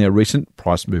Group and their recent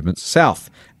price movements south.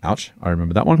 Ouch, I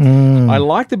remember that one. I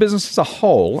like the business as a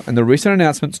whole, and the recent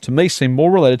announcements to me seem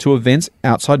more related to events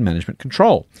outside management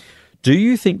control. Do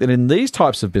you think that in these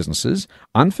types of businesses,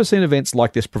 unforeseen events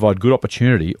like this provide good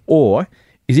opportunity, or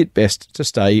is it best to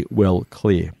stay well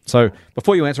clear? So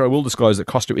before you answer, I will disclose that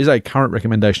Costa is a current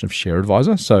recommendation of Share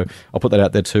Advisor. So I'll put that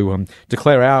out there to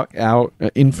declare our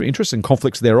interests and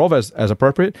conflicts thereof as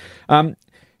appropriate.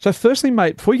 So firstly,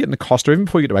 mate, before you get into Costa, even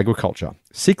before you get to agriculture,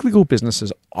 cyclical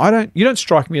businesses, you don't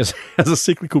strike me as a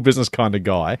cyclical business kind of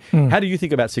guy. How do you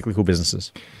think about cyclical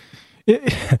businesses?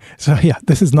 So yeah,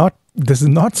 this is not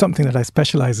something that I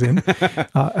specialize in.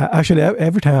 Actually,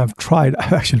 every time I've tried,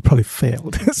 I've actually probably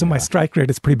failed. So my strike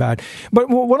rate is pretty bad. But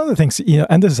one of the things,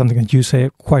 and this is something that you say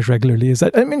quite regularly, is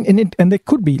that and they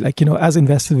could be as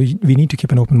investors, we need to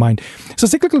keep an open mind. So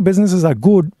cyclical businesses are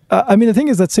good. The thing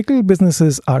is that cyclical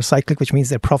businesses are cyclic, which means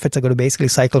their profits are going to basically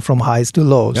cycle from highs to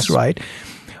lows, yes. Right?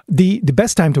 The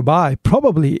best time to buy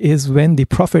probably is when the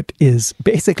profit is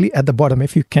basically at the bottom,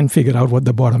 if you can figure out what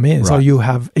the bottom is, right. Or you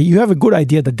have a good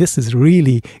idea that this is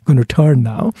really going to turn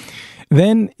now.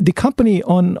 Then the company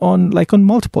on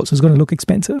multiples is going to look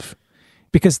expensive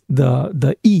because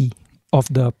the E of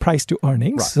the price to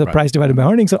earnings, price divided by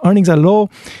earnings. So earnings are low,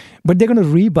 but they're going to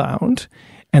rebound,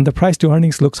 and the price to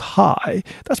earnings looks high.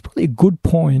 That's probably a good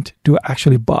point to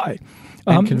actually buy.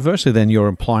 And conversely, then you're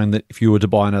implying that if you were to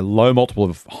buy in a low multiple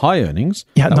of high earnings,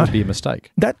 that would be a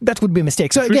mistake. That would be a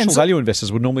mistake. So traditional value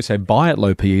investors would normally say buy at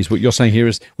low PEs. What you're saying here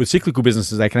is with cyclical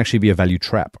businesses, they can actually be a value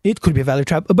trap. It could be a value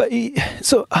trap. But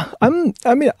so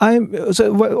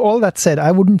all that said,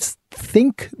 I wouldn't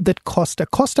think that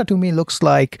Costa to me looks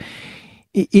like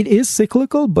it is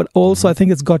cyclical, but also I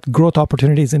think it's got growth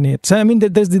opportunities in it. So, I mean,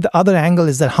 there's the other angle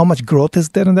is that how much growth is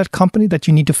there in that company that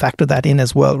you need to factor that in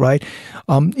as well, right?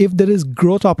 If there is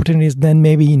growth opportunities, then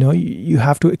maybe, you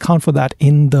have to account for that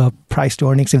in the price to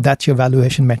earnings, if that's your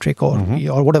valuation metric or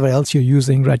whatever else you're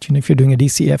using, right? If you're doing a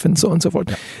DCF and so on and so forth.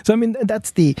 Yeah. So, I mean,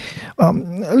 that's the,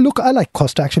 look, I like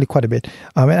Costa actually quite a bit.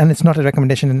 And it's not a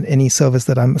recommendation in any service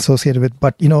that I'm associated with,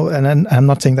 but, and I'm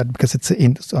not saying that because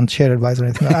it's on Share Advisor or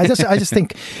anything. I just think,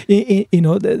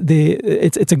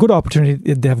 it's a good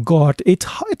opportunity they've got.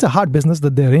 It's a hard business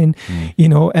that they're in,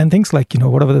 and things like,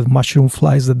 whatever the mushroom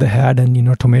flies that they had and,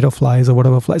 tomato flies or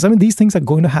whatever flies. I mean, these things are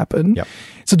going to happen. Yep.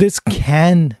 So this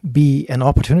can be an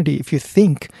opportunity if you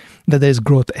think that there's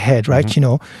growth ahead, right?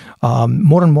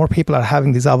 More and more people are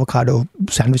having these avocado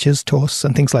sandwiches, toasts,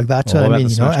 and things like that. So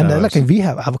and we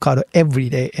have avocado every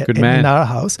day in our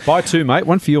house. Buy two, mate.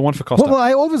 One for you, one for Costa. Well,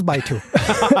 I always buy two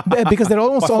because they're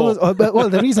almost always. Well,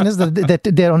 the reason is that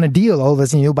they're on a deal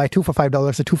always. You buy two for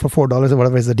 $5 or two for $4 or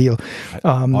whatever is the deal.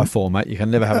 By four, mate. You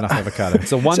can never have enough avocado.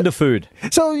 It's a wonder food.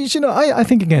 So I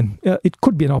think again, it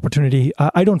could be an opportunity.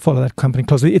 I don't follow that company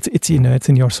closely. It's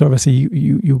in your service. So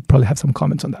you probably have some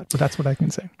comments on that. But that's what I can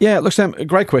say. Yeah, look, Sam, a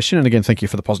great question. And again, thank you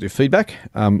for the positive feedback.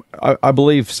 I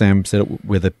believe Sam said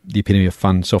we're the epitome of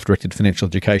fun, self-directed financial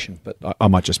education, but I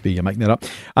might just be making that up.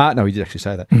 No, he did actually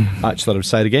say that. I just thought I'd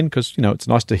say it again because, it's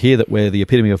nice to hear that we're the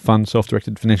epitome of fun,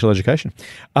 self-directed financial education.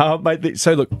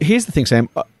 So look, here's the thing, Sam.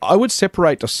 I would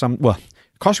separate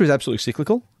Costa is absolutely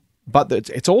cyclical, but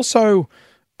it's also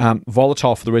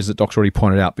volatile for the reasons that Doc's already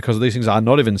pointed out, because these things are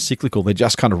not even cyclical, they're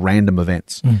just kind of random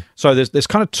events. So there's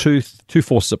kind of two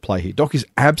forces at play here. Doc is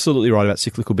absolutely right about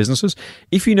cyclical businesses.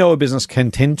 If you know a business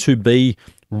can tend to be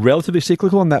relatively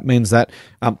cyclical, and that means that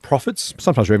profits,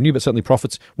 sometimes revenue, but certainly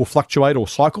profits, will fluctuate or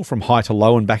cycle from high to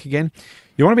low and back again.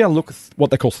 You want to be able to look what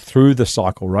they call through the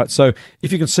cycle, right? So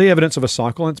if you can see evidence of a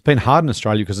cycle, and it's been hard in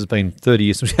Australia because it's been 30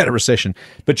 years since we had a recession,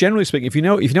 but generally speaking, if you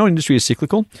know an industry is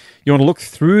cyclical, you want to look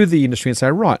through the industry and say,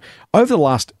 right, over the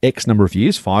last X number of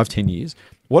years, 5, 10 years,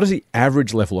 what is the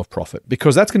average level of profit?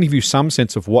 Because that's going to give you some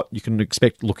sense of what you can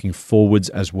expect looking forwards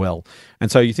as well.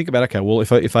 And so you think about, okay, well,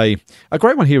 if a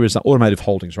great one here is Automotive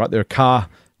Holdings, right? They're a car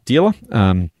dealer.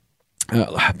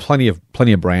 Plenty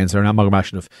of brands. They're an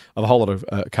amalgamation of a whole lot of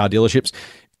car dealerships.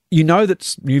 You know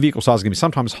that new vehicle sales are going to be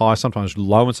sometimes high, sometimes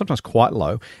low, and sometimes quite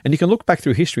low. And you can look back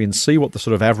through history and see what the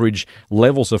sort of average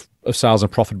levels of sales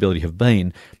and profitability have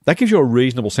been. That gives you a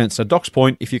reasonable sense. So Doc's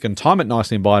point, if you can time it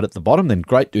nicely and buy it at the bottom, then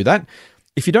great, do that.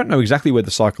 If you don't know exactly where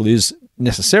the cycle is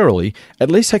necessarily, at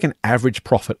least take an average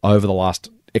profit over the last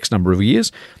X number of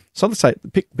years. So let's say,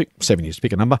 pick 7 years,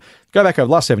 pick a number. Go back over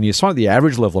the last 7 years, find what the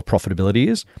average level of profitability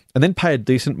is, and then pay a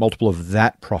decent multiple of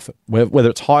that profit. Whether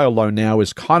it's high or low now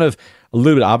is kind of a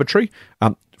little bit arbitrary.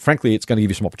 Frankly, it's going to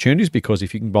give you some opportunities, because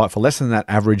if you can buy it for less than that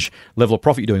average level of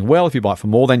profit, you're doing well. If you buy it for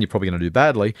more, then you're probably going to do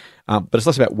badly. But it's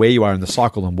less about where you are in the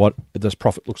cycle and what this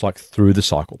profit looks like through the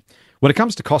cycle. When it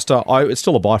comes to Costa, it's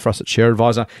still a buy for us at Share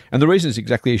Advisor. And the reason is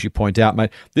exactly as you point out,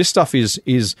 mate. This stuff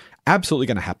is absolutely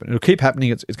going to happen. It'll keep happening.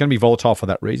 It's going to be volatile for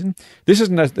that reason. This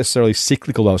isn't necessarily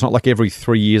cyclical, though. It's not like every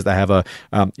 3 years they have a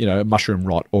mushroom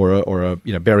rot or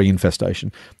a berry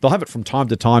infestation. They'll have it from time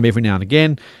to time, every now and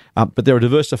again. But they're a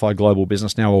diversified global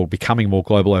business now, or becoming more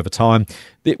global over time.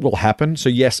 It will happen. So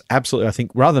yes, absolutely. I think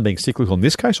rather than being cyclical in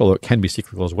this case, although it can be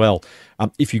cyclical as well,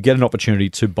 if you get an opportunity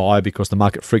to buy because the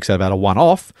market freaks out about a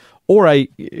one-off, or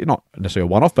not necessarily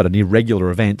a one-off, but an irregular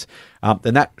event,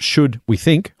 then that should, we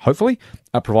think, hopefully,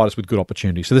 provide us with good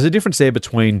opportunities. So there's a difference there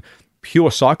between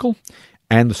pure cycle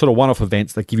and the sort of one-off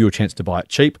events that give you a chance to buy it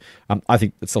cheap. I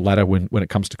think it's the latter when it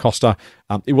comes to Costa.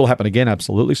 It will happen again,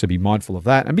 absolutely, so be mindful of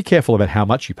that and be careful about how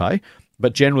much you pay.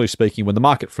 But generally speaking, when the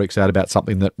market freaks out about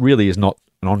something that really is not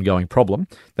an ongoing problem,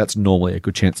 that's normally a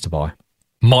good chance to buy.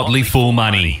 Motley Fool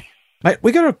Money. Mate,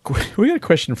 we got a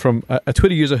question from a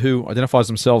Twitter user who identifies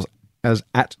themselves as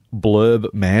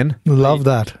 @BlurbMan. Love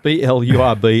that.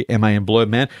 BLURBMAN,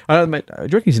 BlurbMan. I don't know, mate, do you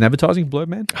reckon he's in advertising,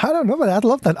 BlurbMan? I don't know, but I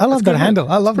love that. I love that handle.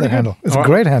 I love that handle. It's a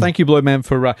great handle. Thank you, BlurbMan,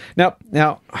 for now.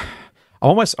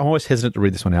 I'm almost hesitant to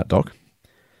read this one out, Doc,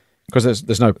 because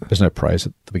there's no praise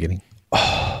at the beginning.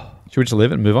 Should we just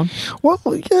leave it and move on? Well,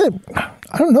 yeah,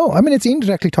 I don't know. I mean, it's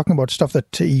indirectly talking about stuff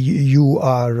that you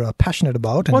are passionate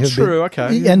about. And true,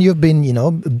 okay. And you've been,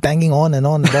 banging on and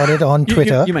on about it on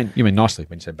Twitter. You mean nicely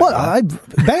when you said banging on?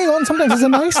 Banging on sometimes is a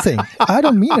nice thing. I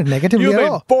don't mean it negatively at all.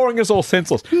 You've been boring us all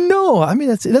senseless. No, I mean,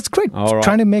 that's great. All right.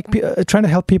 Trying to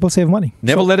help people save money.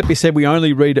 Never let it be said we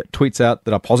only read tweets out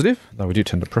that are positive, though we do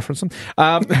tend to preference them.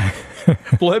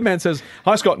 Blurbman says,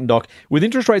 "Hi, Scott and Doc. With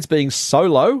interest rates being so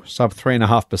low, sub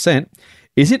 3.5%,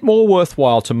 is it more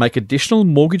worthwhile to make additional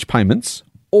mortgage payments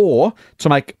or to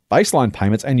make baseline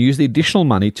payments and use the additional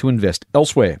money to invest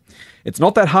elsewhere. It's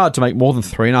not that hard to make more than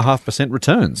 3.5%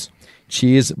 returns.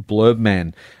 Cheers, Blurb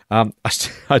Man.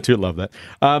 I do love that.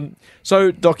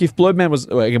 So, Doc, if Blurb Man was,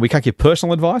 again, we can't give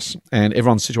personal advice, and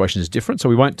everyone's situation is different, so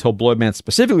we won't tell Blurb Man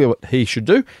specifically what he should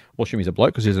do. We'll assume he's a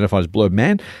bloke because he's identified as Blurb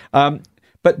Man.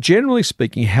 But generally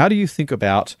speaking, how do you think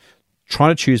about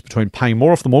trying to choose between paying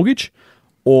more off the mortgage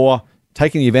or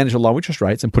taking the advantage of low interest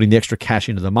rates and putting the extra cash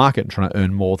into the market and trying to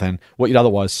earn more than what you'd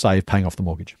otherwise save paying off the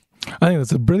mortgage? I think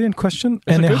that's a brilliant question,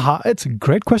 and it's a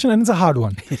great question, and it's a hard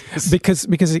one because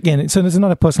again, so it's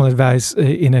not a personal advice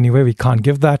in any way. We can't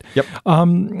give that. Yep.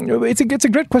 It's a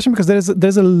great question because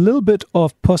there's a little bit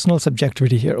of personal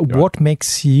subjectivity here. Right. What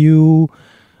makes you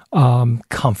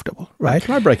comfortable, right?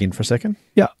 Can I break in for a second?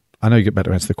 Yeah. I know you get better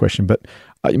to answer the question, but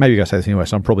maybe you guys say this anyway,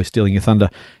 so I'm probably stealing your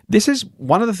thunder. This is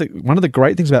one of the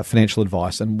great things about financial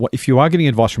advice, and if you are getting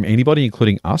advice from anybody,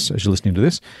 including us, as you're listening to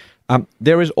this,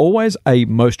 there is always a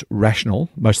most rational,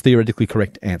 most theoretically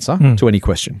correct answer to any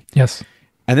question. Yes.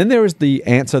 And then there is the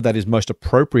answer that is most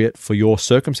appropriate for your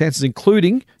circumstances,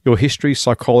 including your history,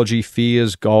 psychology,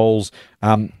 fears, goals,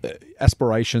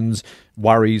 aspirations,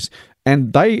 worries,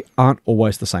 and they aren't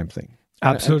always the same thing.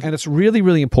 Absolutely. And it's really,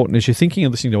 really important as you're thinking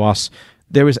and listening to us,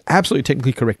 there is absolutely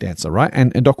technically correct answer, right?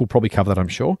 And Doc will probably cover that, I'm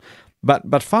sure.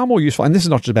 But far more useful, and this is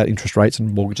not just about interest rates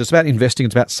and mortgage, it's about investing,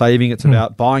 it's about saving, it's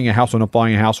about buying a house or not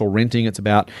buying a house or renting, it's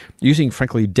about using,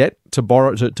 frankly, debt to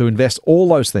borrow, to invest, all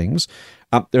those things.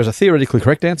 There's a theoretically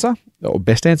correct answer, or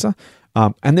best answer,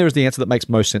 and there is the answer that makes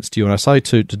most sense to you. And I say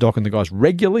to Doc and the guys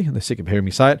regularly, and they're sick of hearing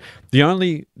me say it,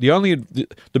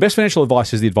 the best financial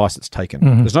advice is the advice that's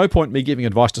taken. There's no point in me giving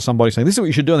advice to somebody saying, this is what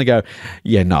you should do, and they go,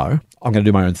 yeah, no, I'm going to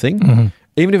do my own thing.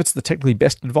 Even if it's the technically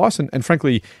best advice, and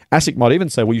frankly, ASIC might even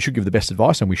say, well, you should give the best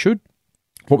advice, and we should.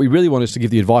 What we really want is to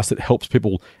give the advice that helps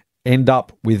people end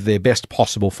up with their best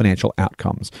possible financial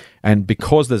outcomes. And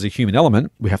because there's a human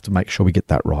element, we have to make sure we get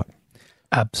that right.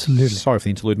 Absolutely. Sorry for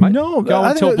the interlude, mate. No, go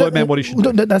and tell Blurb Man what he should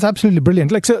do. That's absolutely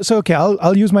brilliant. Like so okay,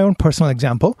 I'll use my own personal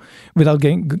example without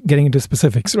getting into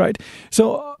specifics, right?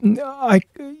 So in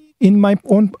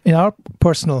our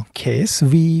personal case,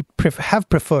 we have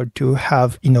preferred to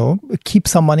have keep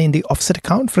some money in the offset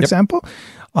account, for example.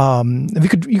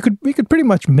 We could pretty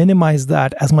much minimize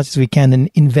that as much as we can and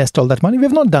invest all that money. We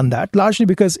have not done that, largely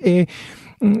because it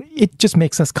just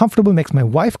makes us comfortable, makes my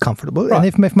wife comfortable. Right. And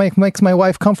if makes my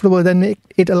wife comfortable, then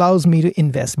it allows me to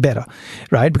invest better,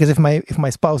 right? Because if my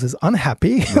spouse is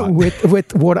unhappy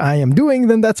with what I am doing,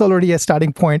 then that's already a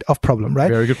starting point of problem, right?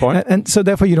 Very good point. And so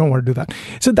therefore you don't want to do that.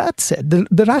 So that said,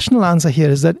 the rational answer here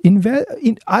is that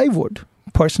I would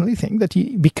personally think that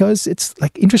because it's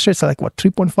like interest rates are like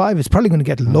 3.5, it's probably going to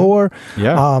get lower.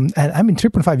 Yeah. And I mean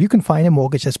 3.5, you can find a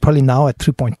mortgage that's probably now at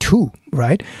 3.2,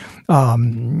 right?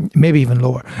 Maybe even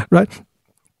lower, right?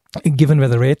 Given where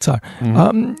the rates are.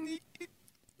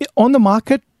 On the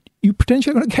market, you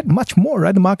potentially going to get much more,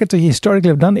 right? The markets historically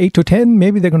have done 8 to 10.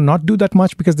 Maybe they're going to not do that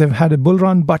much because they've had a bull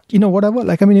run, but whatever.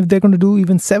 Like, I mean, if they're going to do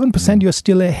even 7%, you're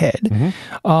still ahead.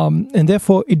 And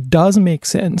therefore, it does make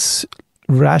sense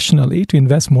rationally to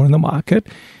invest more in the market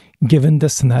given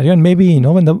this scenario. And maybe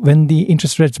when the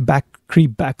interest rates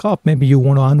creep back up, maybe you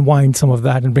want to unwind some of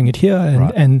that and bring it here,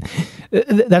 and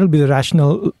that'll be the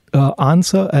rational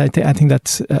answer. I think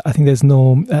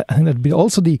that'd be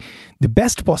also the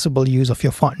best possible use of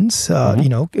your funds.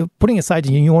 Putting aside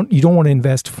you don't want to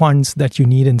invest funds that you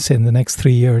need in the next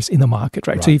 3 years in the market,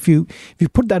 right? So if you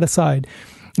put that aside,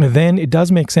 then it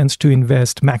does make sense to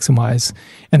maximize.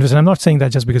 And I'm not saying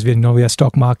that just because we are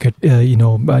stock market,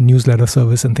 newsletter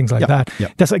service and things like that.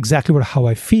 Yep. That's exactly how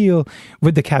I feel,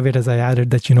 with the caveat, as I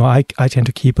added, that, I tend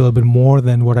to keep a little bit more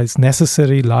than what is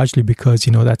necessary, largely because,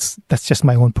 that's just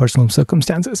my own personal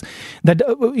circumstances. That,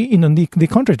 the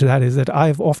contrary to that is that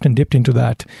I've often dipped into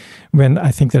that when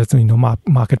I think that it's,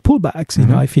 market pullbacks.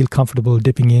 I feel comfortable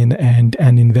dipping in and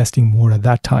investing more at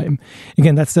that time.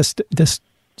 Again, that's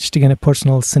just again a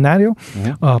personal scenario,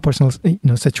 personal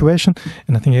situation,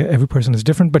 and I think every person is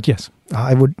different. But yes,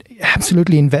 I would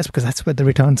absolutely invest because that's where the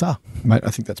returns are. Mate,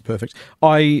 I think that's perfect.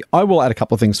 I will add a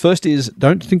couple of things. First is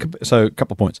a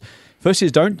couple of points. First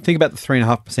is don't think about the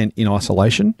 3.5% in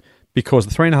isolation, because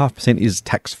the 3.5% is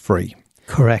tax free.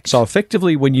 Correct. So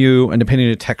effectively, and depending on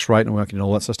your tax rate and working and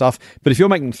all that sort of stuff, but if you're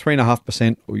making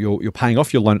 3.5%, or you're paying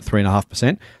off your loan at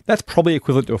 3.5%, that's probably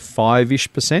equivalent to a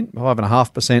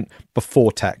 5.5%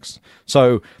 before tax.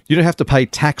 So you don't have to pay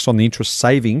tax on the interest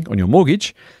saving on your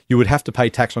mortgage. You would have to pay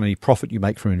tax on any profit you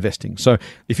make from investing. So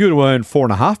if you were to earn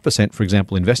 4.5%, for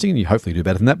example, investing, and you hopefully do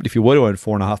better than that, but if you were to earn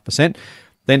 4.5%,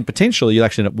 then potentially you'll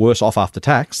actually end up worse off after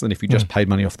tax than if you just paid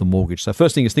money off the mortgage. So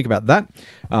first thing is think about that.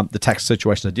 The tax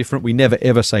situations are different. We never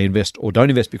ever say invest or don't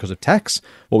invest because of tax.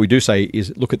 What we do say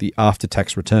is look at the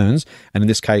after-tax returns, and in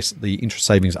this case, the interest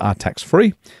savings are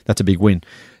tax-free. That's a big win.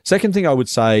 Second thing I would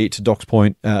say to Doc's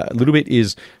point a little bit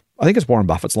is, I think it's Warren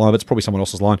Buffett's line, but it's probably someone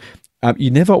else's line. You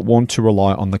never want to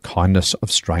rely on the kindness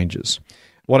of strangers.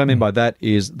 What I mean by that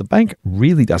is the bank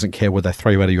really doesn't care whether they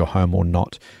throw you out of your home or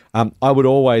not. I would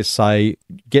always say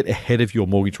get ahead of your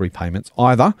mortgage repayments,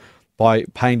 either by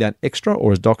paying down extra,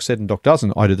 or as Doc said, and Doc does,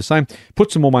 and I do the same,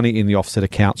 put some more money in the offset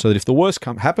account so that if the worst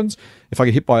happens, if I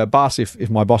get hit by a bus, if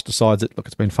my boss decides that, look,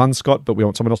 it's been fun, Scott, but we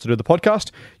want someone else to do the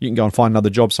podcast, you can go and find another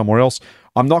job somewhere else.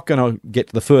 I'm not going to get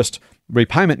to the first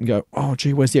repayment and go, oh,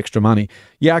 gee, where's the extra money?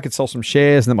 Yeah, I could sell some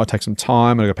shares and that might take some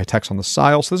time and I've got to pay tax on the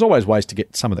sale. So there's always ways to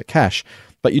get some of the cash,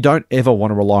 but you don't ever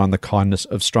want to rely on the kindness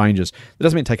of strangers. It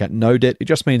doesn't mean take out no debt. It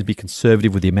just means be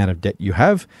conservative with the amount of debt you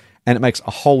have. And it makes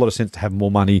a whole lot of sense to have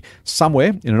more money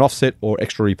somewhere in an offset or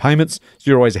extra repayments. So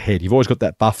you're always ahead. You've always got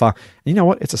that buffer. And you know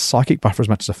what? It's a psychic buffer as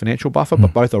much as a financial buffer,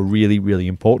 but both are really, really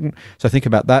important. So think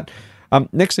about that.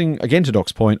 Next thing, again, to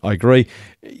Doc's point, I agree.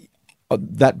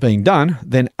 That being done,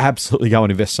 then absolutely go and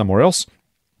invest somewhere else.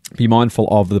 Be mindful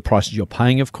of the prices you're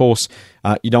paying, of course.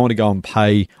 You don't want to go and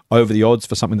pay over the odds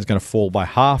for something that's going to fall by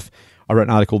half. I wrote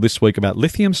an article this week about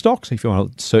lithium stocks. If you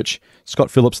want to search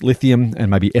Scott Phillips lithium and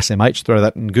maybe SMH, throw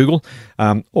that in Google,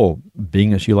 or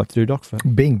Bing, as you like to do, Doc. For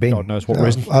Bing. God knows what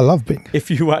reason. I love Bing. If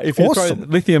you Awesome. throw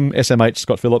lithium SMH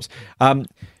Scott Phillips,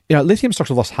 lithium stocks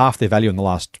have lost half their value in the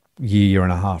last year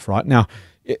and a half. Right now,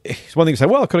 it's one thing to say,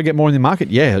 well, could I get more in the market?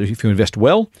 Yeah, if you invest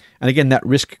well. And again, that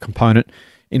risk component.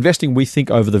 Investing, we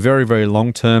think, over the very, very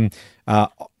long term,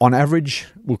 on average,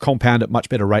 will compound at much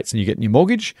better rates than you get in your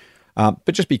mortgage.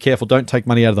 But just be careful. Don't take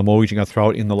money out of the mortgage and go throw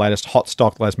it in the latest hot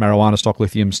stock, latest marijuana stock,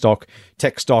 lithium stock,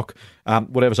 tech stock,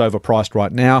 whatever's overpriced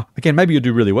right now. Again, maybe you'll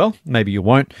do really well. Maybe you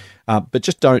won't. But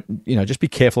just just be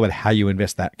careful about how you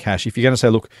invest that cash. If you're going to say,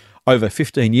 look, over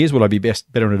 15 years, would I be better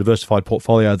in a diversified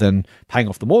portfolio than paying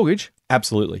off the mortgage?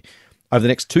 Absolutely. Over the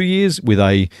next 2 years, with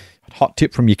a hot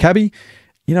tip from your cabbie,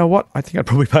 you know what? I think I'd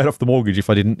probably pay it off the mortgage if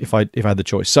I had the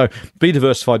choice. So be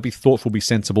diversified, be thoughtful, be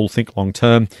sensible, think long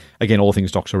term. Again, all the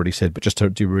things Doc's already said, but just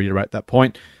to reiterate that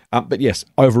point. But yes,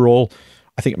 overall,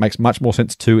 I think it makes much more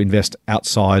sense to invest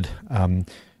outside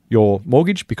your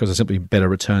mortgage because there's simply better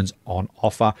returns on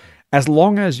offer, as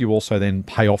long as you also then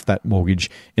pay off that mortgage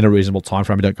in a reasonable time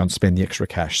frame and don't go and spend the extra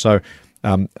cash. So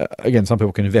again, some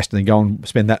people can invest and then go and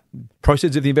spend that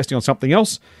proceeds of the investing on something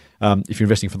else. If you're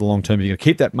investing for the long term, you're going to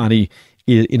keep that money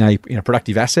in a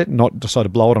productive asset, not decide to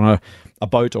blow it on a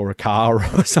boat or a car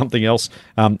or something else.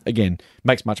 Again,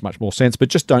 makes much, much more sense. But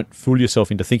just don't fool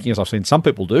yourself into thinking, as I've seen some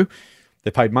people do,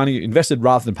 they paid money, invested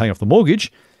rather than paying off the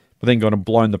mortgage, but then gone and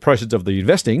blown the proceeds of the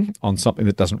investing on something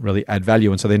that doesn't really add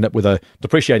value. And so they end up with a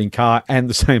depreciating car and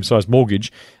the same size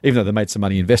mortgage, even though they made some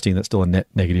money investing. That's still a net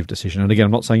negative decision. And again,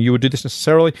 I'm not saying you would do this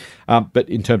necessarily, but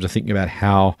in terms of thinking about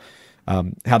how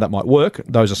that might work,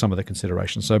 those are some of the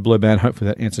considerations. So Blue Band, hopefully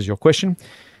that answers your question.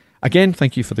 Again,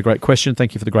 thank you for the great question.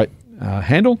 Thank you for the great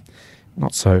handle.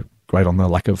 Not so great on the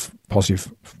lack of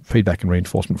positive feedback and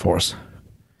reinforcement for us.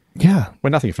 Yeah. We're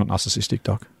nothing if not narcissistic,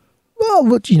 Doc. Well,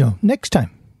 but, next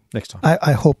time. Next time.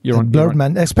 I hope Blurred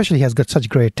Man, especially, has got such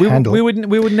great handle. We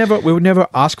would never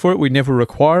ask for it. We'd never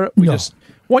require it. We just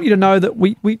want you to know that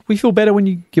we feel better when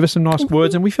you give us some nice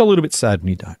words, and we feel a little bit sad when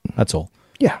you don't. That's all.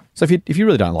 Yeah. So if you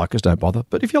really don't like us, don't bother.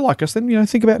 But if you like us, then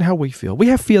think about how we feel. We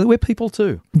have feeling. We're people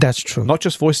too. That's true. Not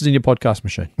just voices in your podcast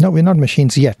machine. No, we're not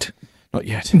machines yet. Not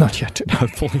yet. Not yet.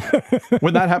 Hopefully.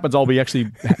 When that happens, I'll be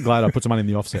actually glad I put some money in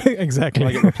the offset. Exactly.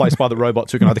 When I get replaced by the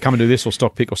robots who can either come and do this or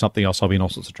stock pick or something else, I'll be in all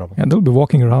sorts of trouble. And they'll be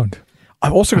walking around.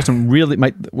 I've also got some really,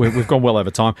 mate, we've gone well over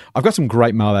time. I've got some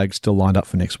great mailbags still lined up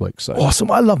for next week. So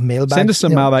awesome. I love mailbags. Send us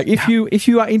some mailbag. If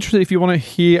you are interested, if you want to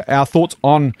hear our thoughts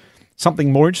on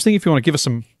something more interesting, if you want to give us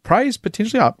some praise,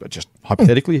 potentially, just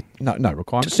hypothetically, no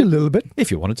requirement. Just a little bit.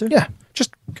 If you wanted to. Yeah.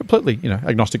 Just completely,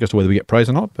 agnostic as to whether we get praise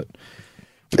or not, but...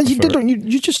 And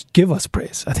you just give us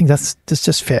praise. I think that's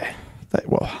just fair.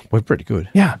 We're pretty good.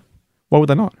 Yeah. Why would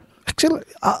they not? Actually,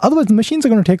 otherwise the machines are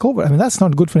going to take over. I mean, that's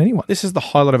not good for anyone. This is the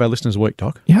highlight of our listeners' week,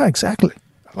 Doc. Yeah, exactly.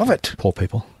 I love it. Poor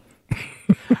people.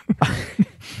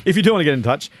 If you do want to get in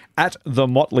touch, at the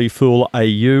Motley Fool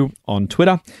AU on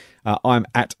Twitter. I'm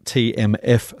at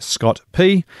TMF Scott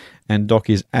P, and Doc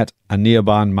is at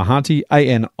Anirban Mahanti,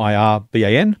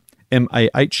 ANIRBAN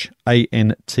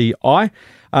MAHANTI.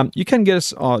 You can get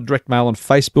us direct mail on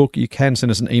Facebook. You can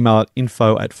send us an email at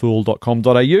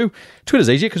info@fool.com.au. Twitter's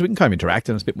easier because we can kind of interact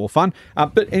and it's a bit more fun.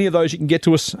 But any of those you can get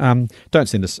to us. Don't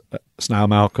send us snail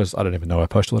mail because I don't even know our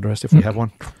postal address if we have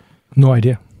one. No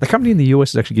idea. The company in the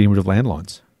US is actually getting rid of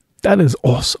landlines. That is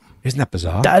awesome. Isn't that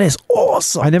bizarre? That is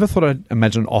awesome. I never thought I'd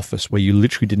imagine an office where you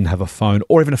literally didn't have a phone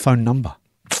or even a phone number.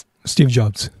 Steve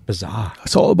Jobs. Bizarre.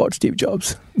 It's all about Steve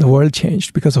Jobs. The world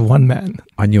changed because of one man.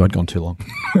 I knew I'd gone too long.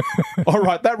 All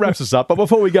right, that wraps us up. But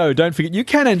before we go, don't forget you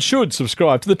can and should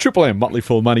subscribe to the Triple M Motley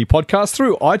Fool Money podcast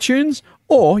through iTunes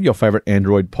or your favourite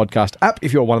Android podcast app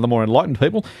if you're one of the more enlightened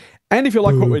people. And if you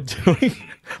like what we're doing,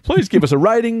 please give us a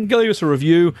rating, give us a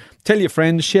review, tell your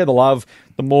friends, share the love.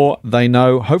 The more they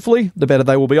know, hopefully, the better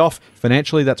they will be off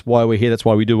financially. That's why we're here. That's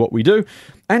why we do what we do.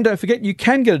 And don't forget, you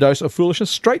can get a dose of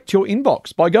foolishness straight to your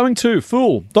inbox by going to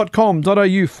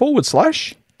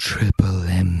fool.com.au/Triple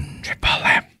M. Triple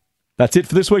M. That's it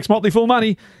for this week's Motley Fool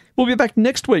Money. We'll be back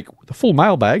next week with a full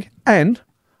mailbag and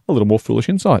a little more foolish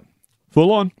insight.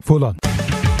 Fool on. Fool on.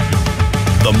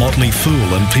 The Motley Fool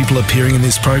and people appearing in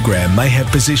this program may have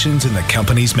positions in the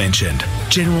companies mentioned.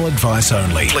 General advice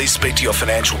only. Please speak to your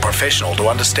financial professional to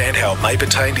understand how it may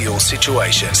pertain to your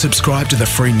situation. Subscribe to the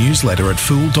free newsletter at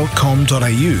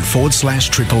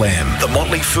fool.com.au/Triple M. The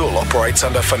Motley Fool operates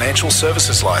under Financial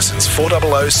Services Licence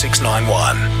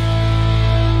 400691.